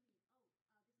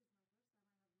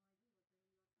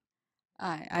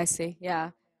 I see.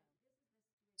 Yeah.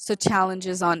 So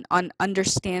challenges on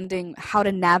understanding how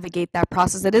to navigate that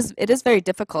process. It is very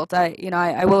difficult.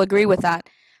 I will agree with that.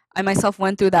 I myself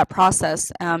went through that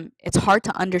process. It's hard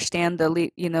to understand the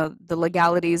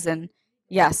legalities, and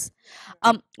yes.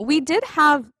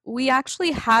 We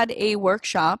actually had a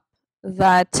workshop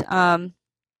that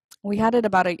we had it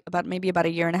about maybe about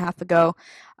a year and a half ago,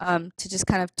 to just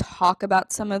kind of talk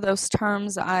about some of those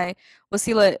terms.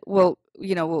 Wasila will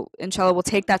inshallah will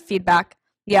take that feedback.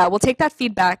 Yeah, we'll take that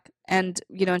feedback, and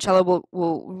inshallah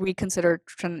we'll reconsider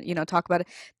trying, talk about it.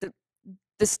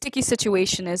 The sticky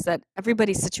situation is that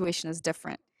everybody's situation is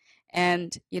different,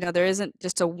 and there isn't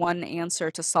just a one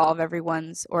answer to solve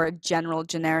everyone's, or a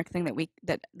generic thing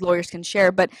that lawyers can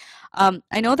share. But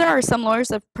I know there are some lawyers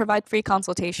that provide free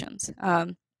consultations.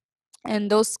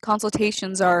 And those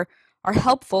consultations are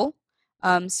helpful.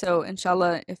 So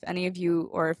inshallah, if any of you,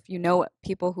 or if you know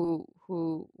people who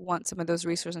want some of those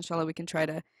resources, inshallah, we can try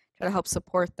to help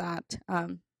support that.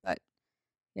 But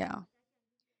yeah,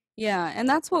 yeah, and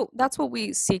that's what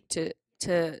we seek to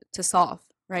solve,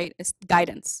 right? It's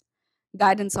guidance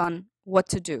on what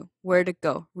to do, where to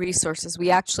go, resources.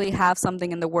 We actually have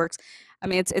something in the works. I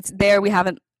mean, it's there. We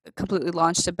haven't completely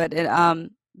launched it, but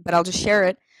I'll just share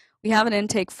it. We have an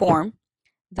intake form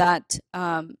that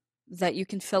you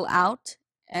can fill out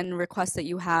and request that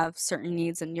you have certain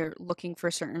needs and you're looking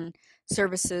for certain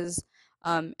services.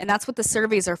 And that's what the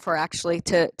surveys are for, actually,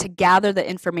 to gather the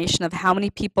information of how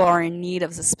many people are in need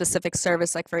of a specific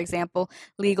service, like, for example,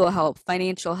 legal help,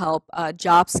 financial help,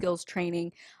 job skills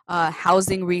training,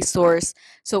 housing resource.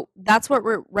 So that's what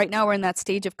right now we're in that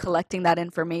stage of collecting that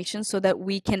information so that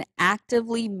we can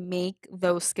actively make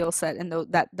those skill set and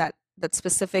that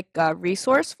specific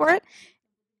resource for it.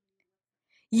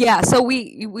 Yeah, so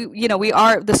we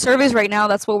are the surveys right now.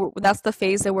 That's the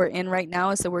phase that we're in right now.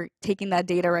 Is that we're taking that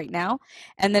data right now,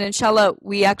 and then inshallah,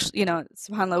 we actually,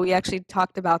 subhanallah, we actually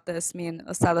talked about this. Me and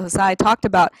Ustadha Hosai talked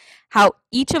about how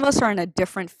each of us are in a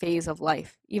different phase of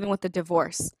life, even with the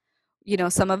divorce.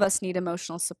 Some of us need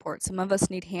emotional support. Some of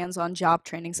us need hands-on job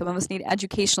training. Some of us need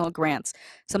educational grants.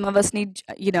 Some of us need,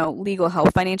 legal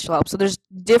help, financial help. So there's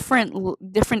different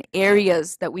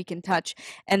areas that we can touch,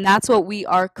 and that's what we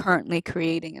are currently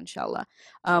creating, inshallah,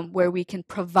 where we can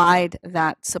provide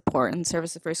that support and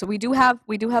services for. So we do have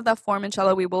that form,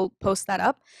 inshallah. We will post that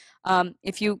up.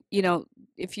 If you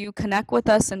connect with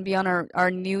us and be on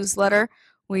our newsletter,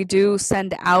 we do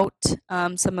send out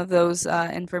some of those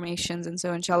informations, and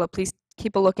so inshallah, please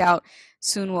keep a lookout.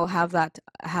 Soon we'll have that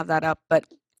up. But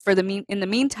in the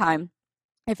meantime,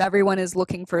 if everyone is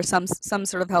looking for some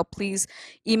sort of help, please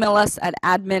email us at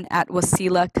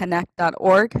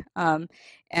admin@wasilahconnect.org, and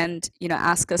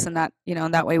ask us, and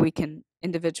that way we can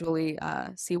individually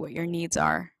see what your needs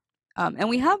are. And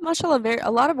we have, mashallah,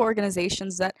 a lot of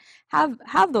organizations that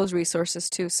have those resources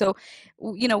too. So,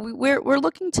 we're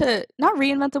looking to not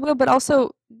reinvent the wheel, but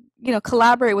also,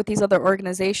 collaborate with these other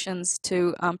organizations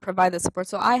to provide the support.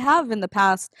 So I have in the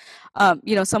past,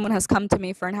 someone has come to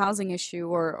me for an housing issue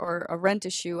or a rent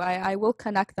issue. I will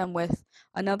connect them with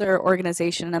another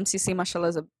organization. And MCC, mashallah,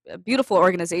 is a beautiful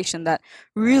organization that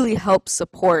really helps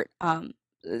support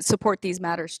these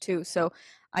matters too. So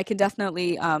I can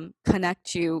definitely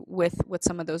connect you with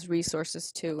some of those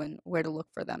resources too, and where to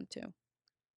look for them too.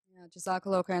 Yeah,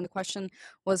 Jazakallah khair. And the question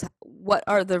was, what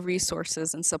are the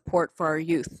resources and support for our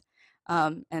youth,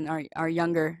 and our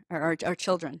younger, our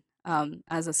children,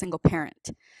 as a single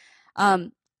parent?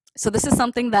 Um, So this is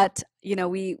something that,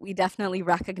 we definitely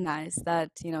recognize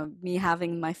that, me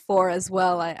having my four as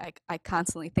well, I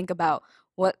constantly think about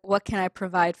what can I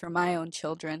provide for my own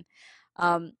children.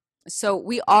 Um, so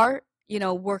we are,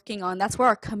 working on, that's where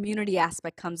our community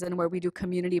aspect comes in, where we do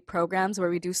community programs, where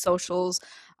we do socials.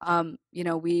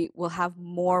 We will have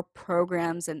more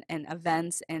programs and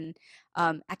events and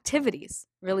activities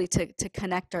really to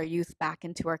connect our youth back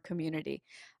into our community.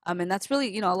 And that's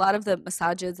really, a lot of the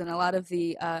masajids and a lot of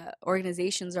the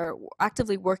organizations are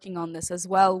actively working on this as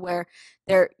well, where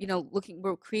they're,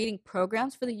 we're creating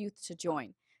programs for the youth to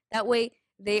join. That way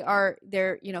they're,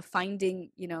 finding,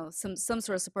 some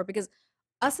sort of support, because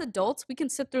us adults, we can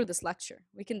sit through this lecture.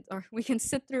 We can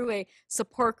sit through a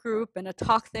support group and a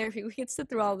talk therapy. We can sit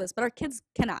through all this, but our kids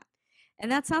cannot.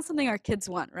 And that's not something our kids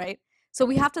want, right? So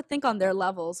we have to think on their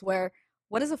levels, where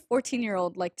what does a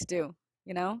 14-year-old like to do,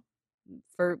 you know?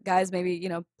 For guys, maybe,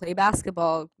 play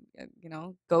basketball,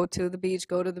 go to the beach,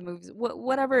 go to the movies,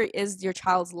 whatever is your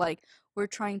child's like. We're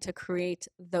trying to create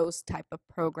those type of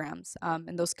programs,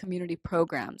 and those community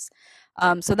programs.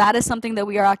 So that is something that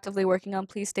we are actively working on.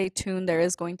 Please stay tuned. There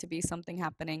is going to be something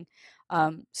happening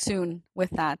soon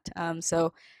with that.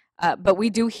 But we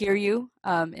do hear you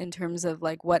in terms of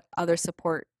like what other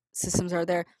support systems are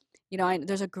there.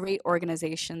 There's a great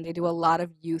organization. They do a lot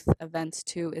of youth events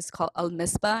too. It's called Al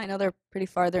Misbah. I know they're pretty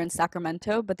far. They're in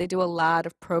Sacramento, but they do a lot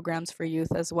of programs for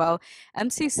youth as well.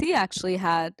 MCC actually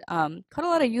had quite a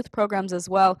lot of youth programs as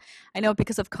well. I know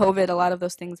because of COVID, a lot of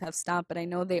those things have stopped, but I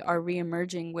know they are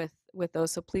reemerging with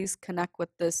those. So please connect with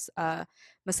this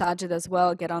Masajid as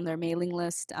well. Get on their mailing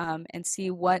list and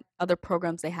see what other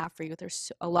programs they have for you.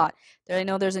 There's a lot. I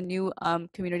know there's a new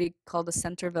community called the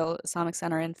Centerville Islamic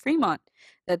Center in Fremont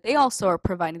that they also are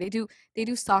providing. They do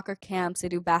soccer camps, they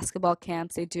do basketball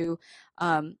camps, they do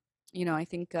I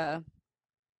think I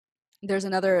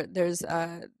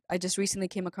just recently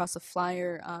came across a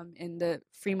flyer in the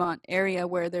Fremont area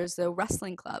where there's a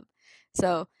wrestling club.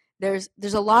 So there's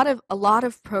a lot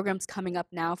of programs coming up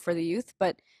now for the youth,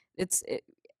 but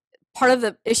part of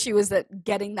the issue is that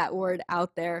getting that word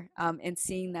out there and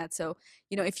seeing that. So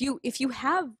if you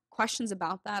have questions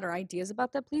about that or ideas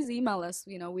about that, please email us.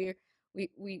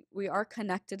 We are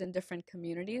connected in different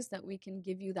communities that we can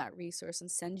give you that resource and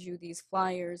send you these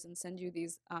flyers and send you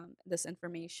this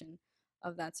information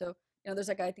of that. So there's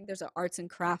like, I think there's an arts and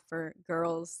craft for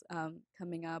girls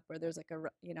coming up, or there's like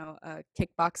a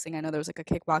kickboxing. I know there's like a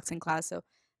kickboxing class. So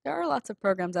there are lots of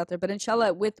programs out there, but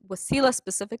inshallah, with Wasilah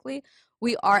specifically,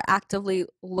 we are actively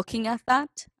looking at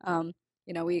that.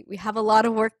 We have a lot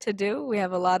of work to do. We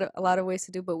have a lot of ways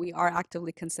to do, but we are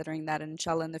actively considering that. And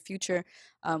inshallah, in the future,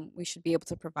 we should be able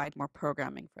to provide more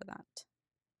programming for that.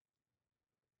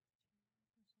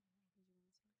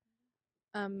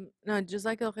 No,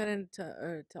 Jazakallah khairan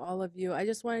to all of you. I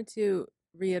just wanted to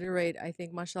reiterate, I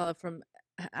think, mashallah, from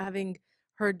having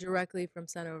heard directly from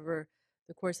Sana over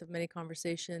the course of many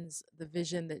conversations, the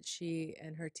vision that she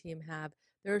and her team have.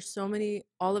 There are so many,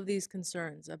 all of these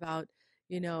concerns about,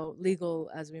 legal,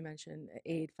 as we mentioned,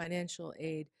 aid, financial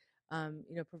aid,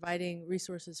 providing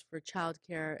resources for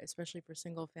childcare, especially for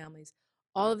single families.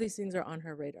 All of these things are on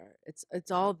her radar.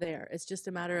 It's all there. It's just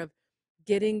a matter of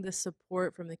getting the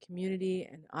support from the community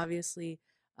and obviously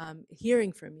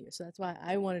hearing from you. So that's why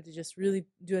I wanted to just really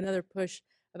do another push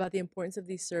about the importance of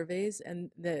these surveys and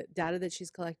the data that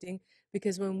she's collecting,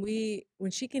 because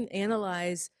when she can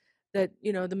analyze that,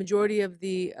 the majority of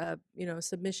the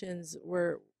submissions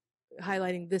were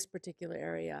highlighting this particular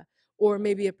area, or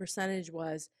maybe a percentage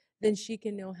was, then she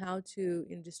can know how to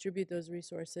distribute those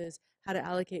resources, how to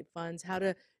allocate funds, how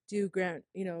to do grant,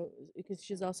 because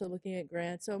she's also looking at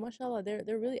grants. So mashallah,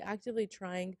 they're really actively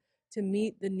trying to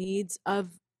meet the needs of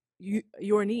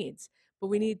your needs, but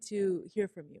we need to hear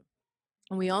from you.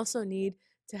 And we also need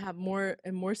to have more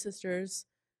and more sisters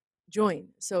join.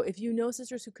 So if you know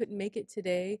sisters who couldn't make it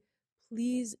today,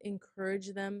 please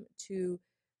encourage them to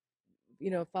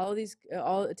follow these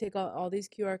take all these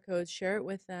QR codes, share it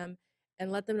with them,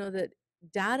 and let them know that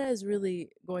data is really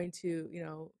going to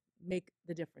make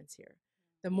the difference here.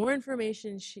 The more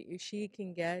information she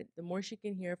can get, the more she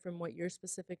can hear from what your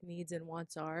specific needs and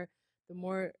wants are, the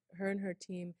more her and her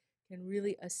team can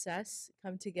really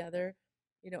come together,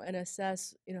 and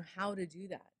assess how to do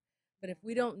that. But if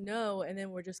we don't know, and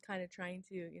then we're just kind of trying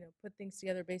to put things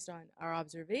together based on our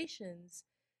observations,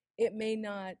 it may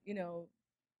not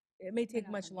it may take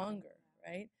much longer,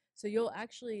 right? So you'll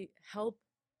actually help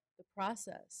the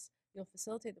process. You'll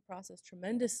facilitate the process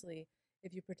tremendously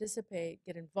if you participate,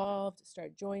 get involved,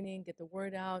 start joining, get the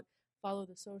word out, follow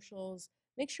the socials.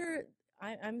 Make sure,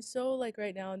 I'm so like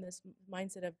right now in this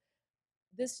mindset of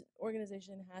this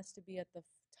organization has to be at the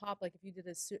top, like if you did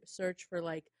a search for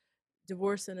like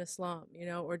divorce in Islam, you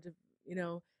know, or you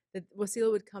know, that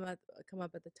Wasila would come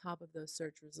up at the top of those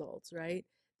search results, right?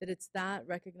 That it's that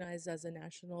recognized as a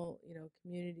national, you know,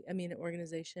 community, I mean,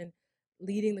 organization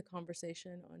leading the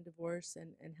conversation on divorce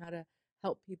and how to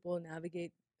help people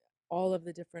navigate all of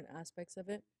the different aspects of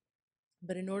it.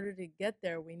 But in order to get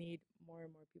there, we need more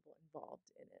and more people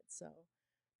involved in it. So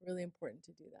really important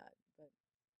to do that. But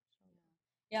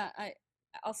Yeah,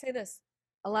 I'll say this.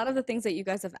 A lot of the things that you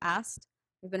guys have asked,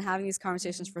 we've been having these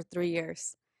conversations mm-hmm. for 3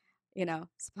 years. You know,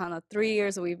 subhanAllah, 3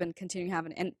 years that we've been continuing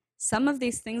having. And some of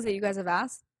these things that you guys have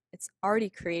asked, it's already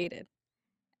created.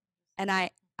 And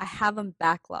I have them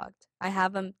backlogged. I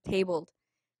have them tabled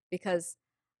because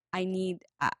I need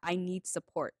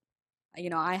support. You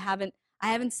know, I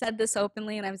haven't said this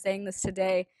openly, and I'm saying this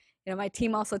today. You know, my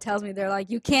team also tells me, they're like,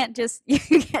 you can't just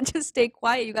you can't just stay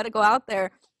quiet. You got to go out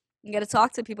there. You got to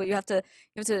talk to people. You have to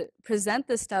present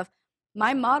this stuff.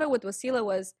 My motto with Wasilah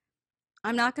was,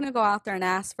 I'm not going to go out there and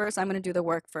ask first. I'm going to do the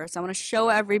work first. I want to show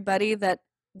everybody that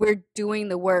we're doing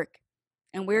the work.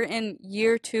 And we're in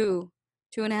year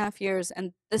 2.5 years,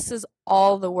 and this is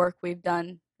all the work we've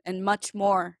done and much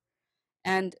more.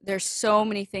 And there's so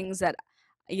many things that,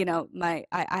 you know,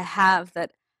 I have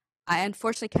that I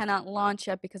unfortunately cannot launch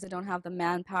yet because I don't have the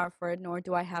manpower for it, nor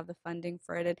do I have the funding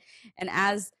for it. And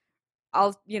as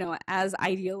as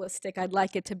idealistic I'd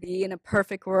like it to be in a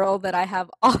perfect world that I have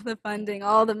all the funding,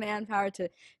 all the manpower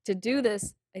to do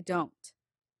this, I don't.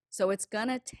 So it's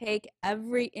gonna take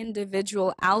every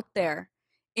individual out there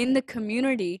in the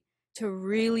community to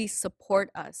really support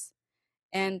us.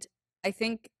 And I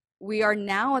think we are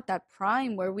now at that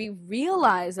prime where we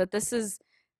realize that this is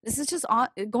just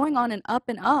going on and up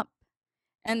and up.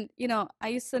 And you know, I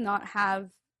used to not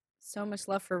have so much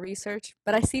love for research,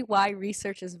 but I see why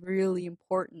research is really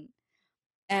important.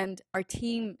 And our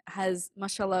team has,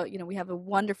 mashallah, you know, we have a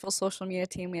wonderful social media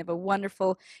team. We have a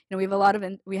wonderful, you know, we have a lot of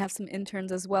we have some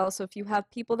interns as well. So if you have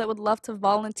people that would love to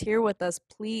volunteer with us,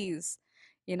 please,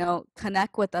 you know,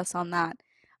 connect with us on that.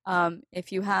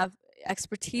 If you have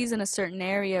expertise in a certain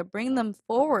area, bring them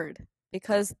forward,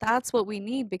 because that's what we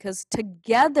need, because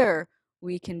together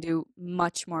we can do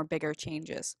much more bigger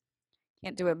changes.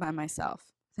 Can't do it by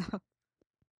myself.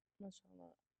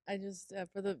 mashallah. I just,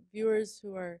 for the viewers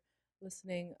who are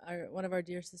listening, one of our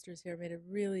dear sisters here made a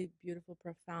really beautiful,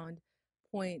 profound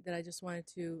point that I just wanted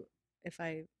to, if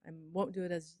I won't do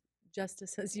it as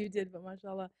justice as you did, but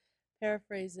mashallah,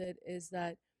 paraphrase it, is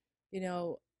that, you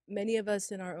know, many of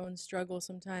us in our own struggle,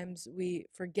 sometimes we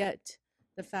forget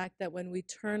the fact that when we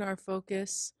turn our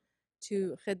focus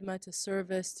to khidmah, to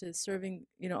service, to serving,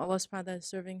 you know, Allah subhanahu wa ta'ala,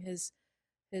 serving his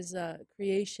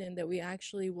creation, that we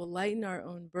actually will lighten our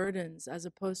own burdens as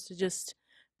opposed to just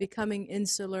becoming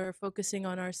insular, focusing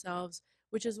on ourselves,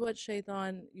 which is what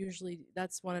shaitan usually,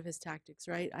 that's one of his tactics,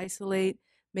 right? Isolate,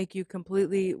 make you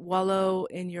completely wallow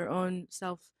in your own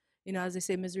self. You know, as they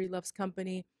say, misery loves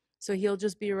company. So he'll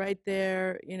just be right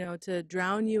there, you know, to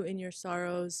drown you in your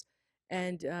sorrows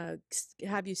and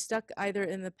have you stuck either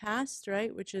in the past,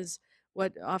 right, which is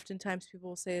what oftentimes people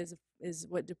will say is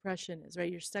what depression is,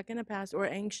 right? You're stuck in the past or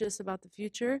anxious about the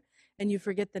future and you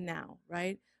forget the now,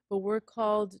 right? But we're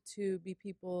called to be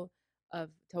people of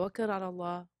tawakkul ala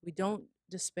Allah. We don't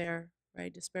despair,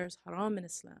 right? Despair is haram in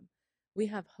Islam. We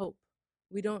have hope.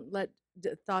 We don't let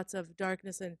thoughts of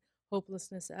darkness and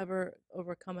hopelessness ever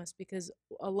overcome us because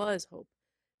Allah is hope.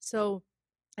 So,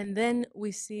 and then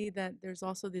we see that there's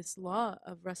also this law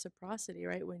of reciprocity,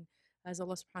 right? When, as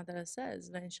Allah subhanahu wa ta'ala says,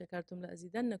 لَإِن شَكَرْتُمْ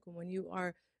لَأَزِيدَنَّكُمْ, when you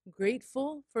are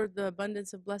grateful for the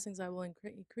abundance of blessings, I will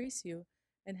increase you.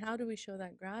 And how do we show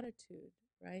that gratitude,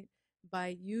 right?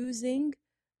 By using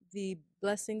the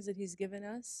blessings that He's given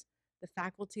us, the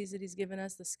faculties that He's given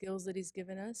us, the skills that He's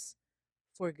given us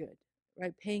for good,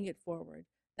 right? Paying it forward.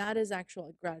 That is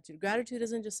actual gratitude. Gratitude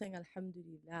isn't just saying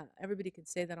Alhamdulillah. Everybody can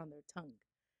say that on their tongue,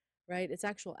 right? It's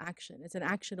actual action. It's an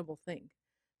actionable thing.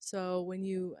 So when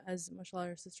you, as mashallah,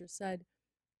 our sister said,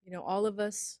 you know, all of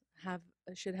us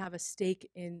should have a stake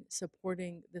in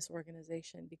supporting this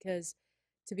organization because,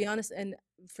 to be honest, and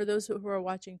for those who are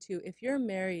watching too, if you're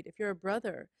married, if you're a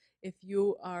brother, if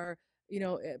you are, you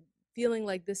know, feeling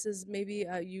like this is maybe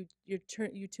you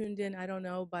tuned in, I don't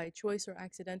know, by choice or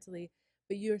accidentally,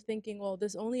 but you're thinking, well,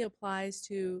 this only applies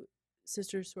to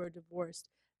sisters who are divorced.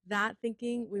 That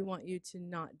thinking we want you to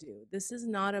not do. This is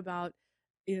not about,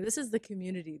 you know, this is the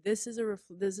community. This is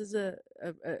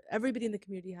everybody in the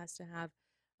community has to have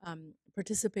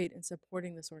participate in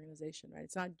supporting this organization, right?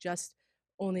 It's not just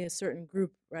only a certain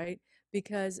group, right?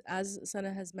 Because as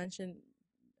Sana has mentioned,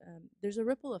 there's a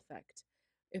ripple effect.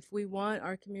 If we want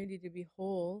our community to be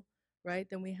whole, right,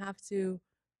 then we have to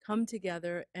come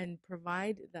together and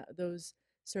provide those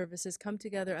services, come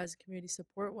together as a community,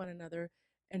 support one another,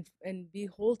 and be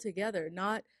whole together.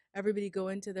 Not everybody go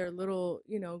into their little,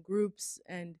 groups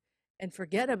and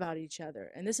forget about each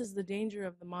other. And this is the danger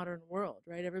of the modern world,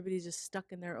 right? Everybody's just stuck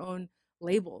in their own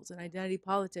labels and identity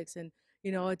politics, and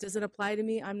it doesn't apply to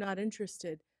me, I'm not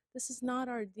interested. This is not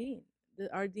our deen.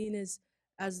 Our deen is,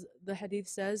 as the hadith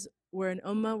says, we're an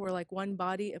ummah, we're like one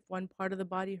body. If one part of the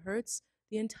body hurts,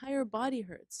 the entire body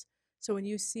hurts. So when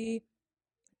you see,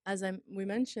 as we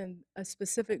mentioned, a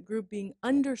specific group being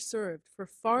underserved for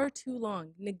far too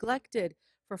long, neglected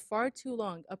for far too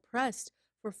long, oppressed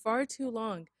for far too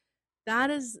long,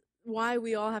 that is why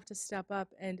we all have to step up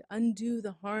and undo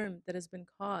the harm that has been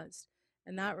caused.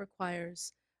 And that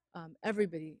requires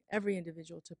everybody, every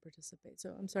individual to participate.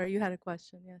 So I'm sorry, you had a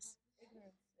question, yes?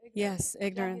 Ignorance. Yes,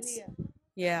 ignorance. Jahiliyyah.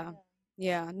 Yeah.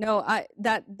 Yeah. No,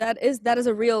 that is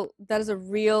a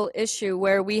real issue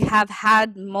where we have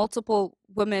had multiple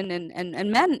women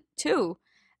and men too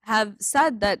have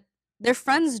said that their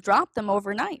friends drop them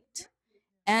overnight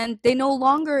and they no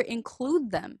longer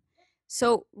include them.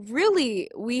 So really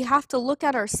we have to look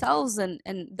at ourselves and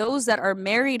those that are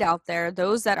married out there,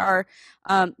 those that are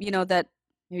that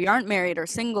you aren't married or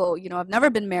single, I've never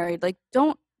been married, like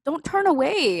don't turn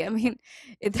away. I mean,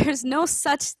 there's no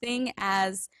such thing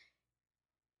as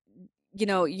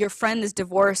your friend is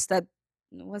divorced, that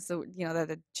what's the that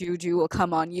the juju will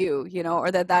come on you,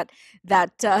 or that that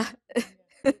that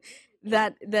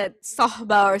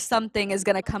sahba or something is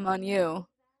going to come on you.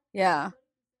 Yeah,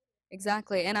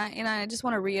 exactly. And I just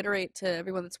want to reiterate to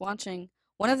everyone that's watching,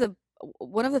 one of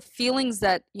the feelings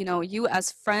that you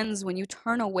as friends, when you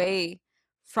turn away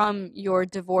from your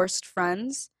divorced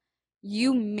friends,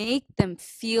 you make them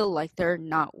feel like they're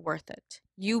not worth it.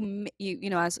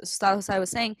 As Ustadha Hosai was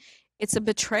saying, it's a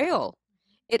betrayal.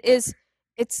 It's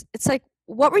like,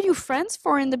 what were you friends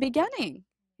for in the beginning?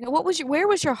 Where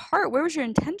was your heart? Where was your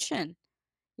intention?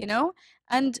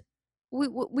 And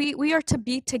we are to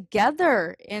be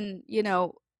together in,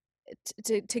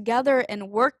 together and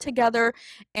work together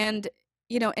and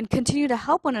and continue to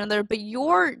help one another. But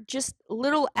your just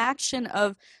little action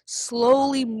of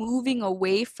slowly moving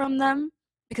away from them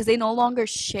because they no longer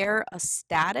share a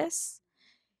status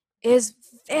is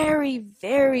very,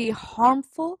 very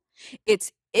harmful.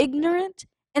 It's ignorant,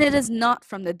 and it is not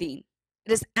from the deen.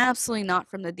 It is absolutely not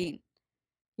from the deen.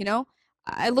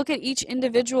 I look at each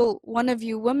individual one of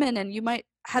you women, and you might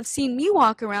have seen me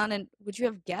walk around, and would you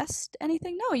have guessed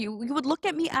anything? No, you would look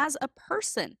at me as a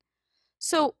person.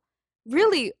 So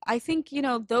really, I think,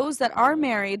 those that are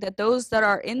married, that those that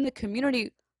are in the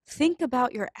community, think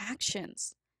about your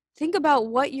actions. Think about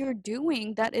what you're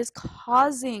doing that is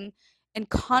causing and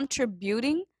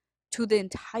contributing to the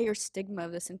entire stigma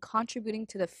of this, and contributing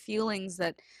to the feelings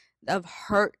of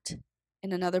hurt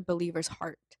in another believer's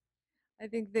heart. I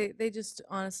think they just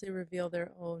honestly reveal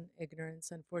their own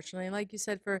ignorance, unfortunately. And like you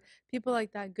said, for people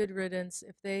like that, good riddance.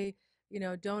 If they,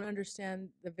 don't understand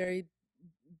the very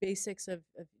basics of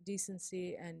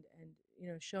decency and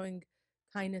showing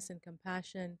kindness and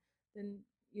compassion, then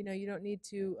you don't need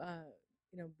to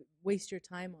waste your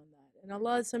time on that. And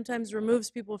Allah sometimes removes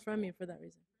people from you for that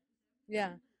reason.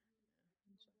 Yeah.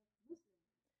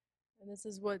 And this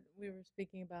is what we were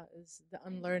speaking about, is the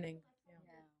unlearning. Yeah,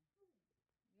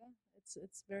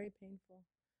 it's very painful.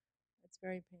 It's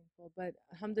very painful. But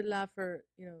alhamdulillah for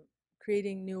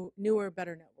creating newer,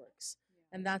 better networks.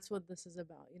 And that's what this is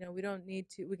about. We don't need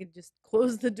to. We can just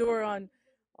close the door on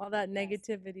all that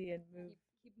negativity and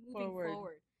keep moving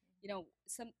forward.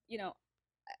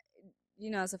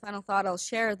 As a final thought, I'll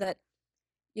share that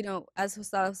as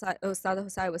Ustadha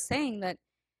Hosai was saying, that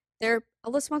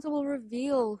Allah subhanahu wa ta'ala will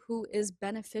reveal who is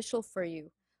beneficial for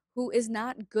you, who is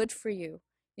not good for you.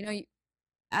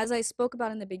 As I spoke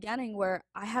about in the beginning, where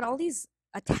I had all these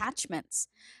attachments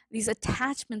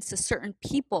to certain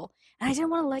people, and I didn't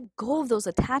want to let go of those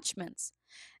attachments.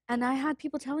 And I had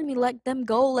people telling me, let them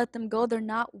go, they're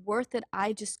not worth it.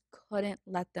 I just couldn't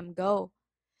let them go.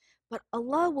 But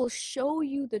Allah will show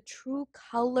you the true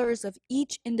colors of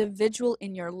each individual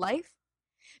in your life,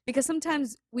 because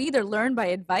sometimes we either learn by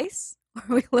advice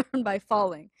or we learn by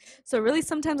falling. So really,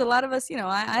 sometimes a lot of us,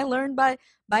 I learned by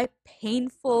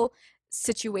painful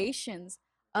situations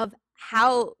of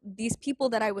how these people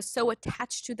that I was so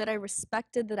attached to, that I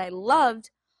respected, that I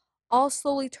loved, all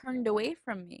slowly turned away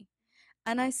from me.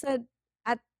 And I said,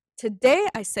 today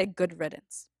I say good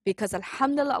riddance, because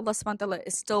alhamdulillah, Allah subhanahu wa ta'ala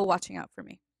is still watching out for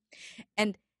me.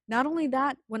 And not only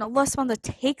that, when Allah subhanahu wa ta'ala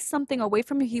takes something away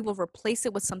from you, He will replace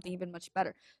it with something even much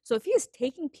better. So if He is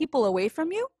taking people away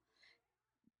from you,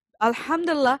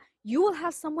 alhamdulillah, you will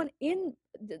have someone in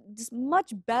just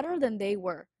much better than they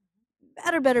were,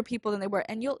 better people than they were,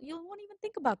 and you won't even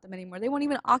think about them anymore. They won't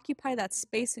even occupy that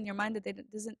space in your mind that they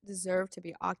doesn't deserve to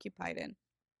be occupied in.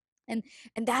 And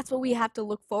that's what we have to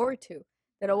look forward to.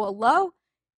 That, oh Allah,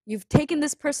 you've taken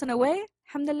this person away,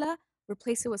 alhamdulillah,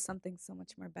 replace it with something so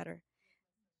much more better.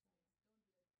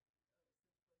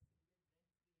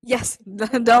 Yes,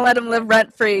 don't let them live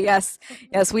rent free. Yes,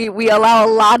 yes, we allow a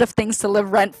lot of things to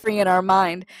live rent free in our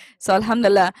mind. So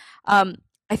alhamdulillah,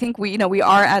 I think we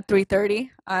are at 3:30.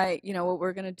 What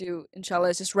we're gonna do, inshallah,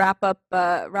 is just wrap up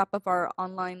our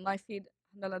online live feed.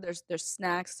 Alhamdulillah, there's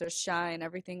snacks, there's shy and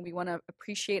everything. We want to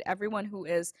appreciate everyone who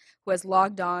has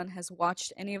logged on, has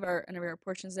watched any of our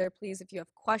portions there. Please, if you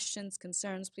have questions,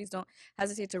 concerns, please don't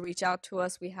hesitate to reach out to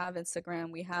us. We have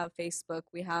Instagram, we have Facebook,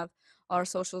 we have our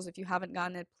socials. If you haven't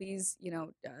gotten it, please,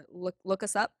 look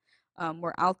us up.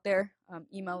 We're out there.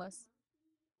 Email us.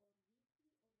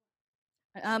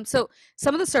 So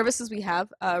some of the services we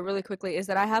have, really quickly, is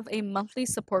that I have a monthly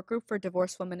support group for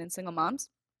divorced women and single moms.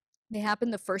 They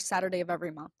happen the first Saturday of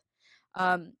every month.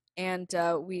 And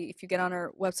if you get on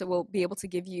our website, we'll be able to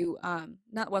give you,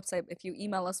 not website, if you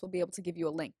email us, we'll be able to give you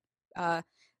a link.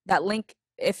 That link,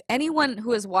 if anyone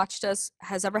who has watched us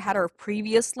has ever had our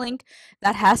previous link,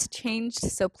 that has changed.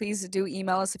 So please do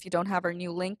email us if you don't have our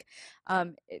new link.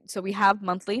 So we have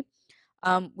monthly.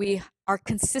 We are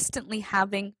consistently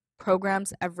having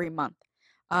programs every month.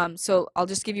 So I'll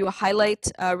just give you a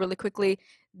highlight really quickly.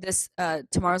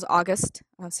 Tomorrow's August.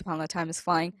 SubhanAllah, time is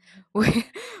flying.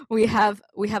 We have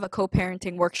a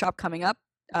co-parenting workshop coming up.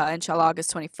 Inshallah,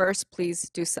 August 21st. Please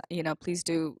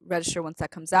do register once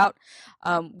that comes out.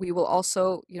 We will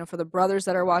also, for the brothers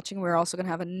that are watching, we're also going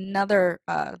to have another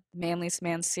Manliest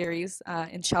Man series,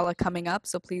 inshallah, coming up.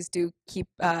 So please do keep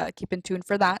in tune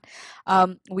for that.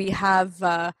 We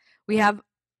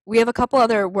have a couple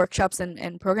other workshops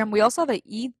and program. We also have an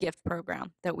Eid gift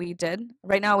program that we did.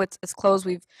 Right now it's closed.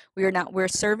 We're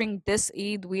serving this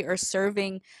Eid. We are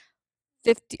serving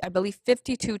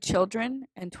 52 children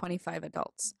and 25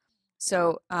 adults.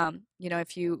 So,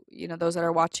 if those that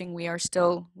are watching, we are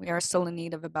still in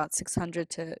need of about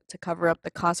 600 to cover up the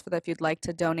cost for that. If you'd like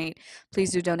to donate, please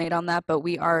do donate on that. But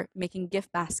we are making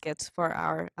gift baskets for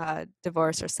our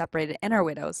divorced or separated and our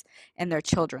widows and their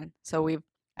children. So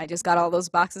I just got all those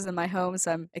boxes in my home,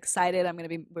 so I'm excited.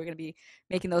 We're gonna be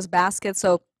making those baskets.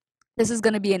 So this is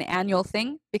gonna be an annual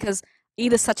thing because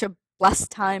Eid is such a blessed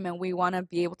time, and we want to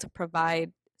be able to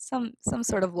provide some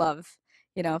sort of love,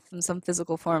 from some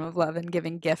physical form of love and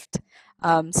giving gift.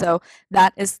 So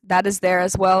that is there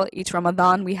as well. Each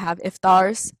Ramadan we have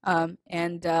iftars,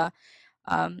 and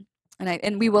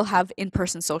we will have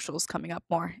in-person socials coming up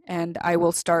more, and I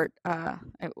will start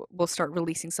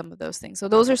releasing some of those things. So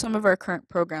those are some of our current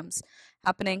programs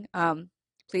happening.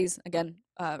 Please, again,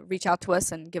 reach out to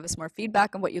us and give us more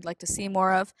feedback on what you'd like to see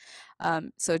more of.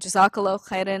 So Jazakallah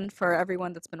khairan for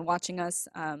everyone that's been watching us.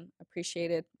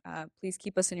 Appreciate it. Please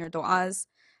keep us in your du'as.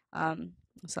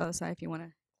 Ustadha, if you want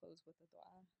to close with a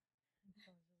du'a.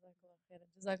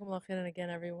 Jazakumullah khairan again,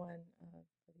 everyone,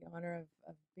 for the honor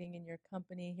of being in your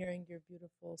company, hearing your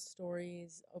beautiful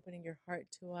stories, opening your heart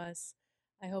to us.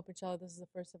 I hope, inshallah, this is the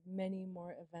first of many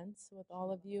more events with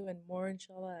all of you, and more,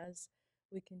 inshallah, as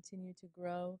we continue to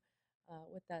grow.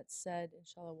 With that said,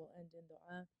 inshallah, we'll end in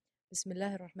dua.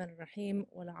 Bismillah ar-Rahman ar-Rahim.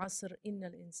 وَالْعَصْرِ إِنَّ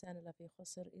الْإِنسَانَ لَفِي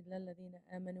خُسْرٍ إِلَّا الَّذِينَ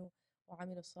آمَنُوا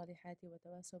وعملوا الصالحات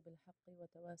وتواصوا بالحق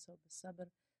وتواصوا بالصبر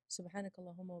سبحانك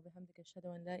اللهم وبحمدك أشهد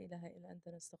أن لا إله إلا أنت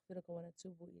نستغفرك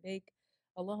ونتوب إليك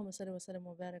اللهم صل وسلم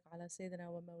وبارك على سيدنا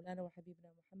ومولانا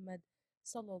وحبيبنا محمد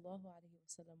صلى الله عليه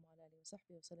وسلم وعلى آله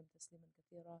وصحبه وسلم تسليما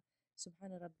كثيرا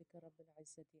سبحان ربك رب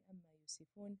العزة عما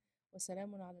يصفون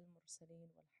وسلام على المرسلين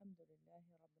والحمد لله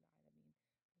رب العالمين.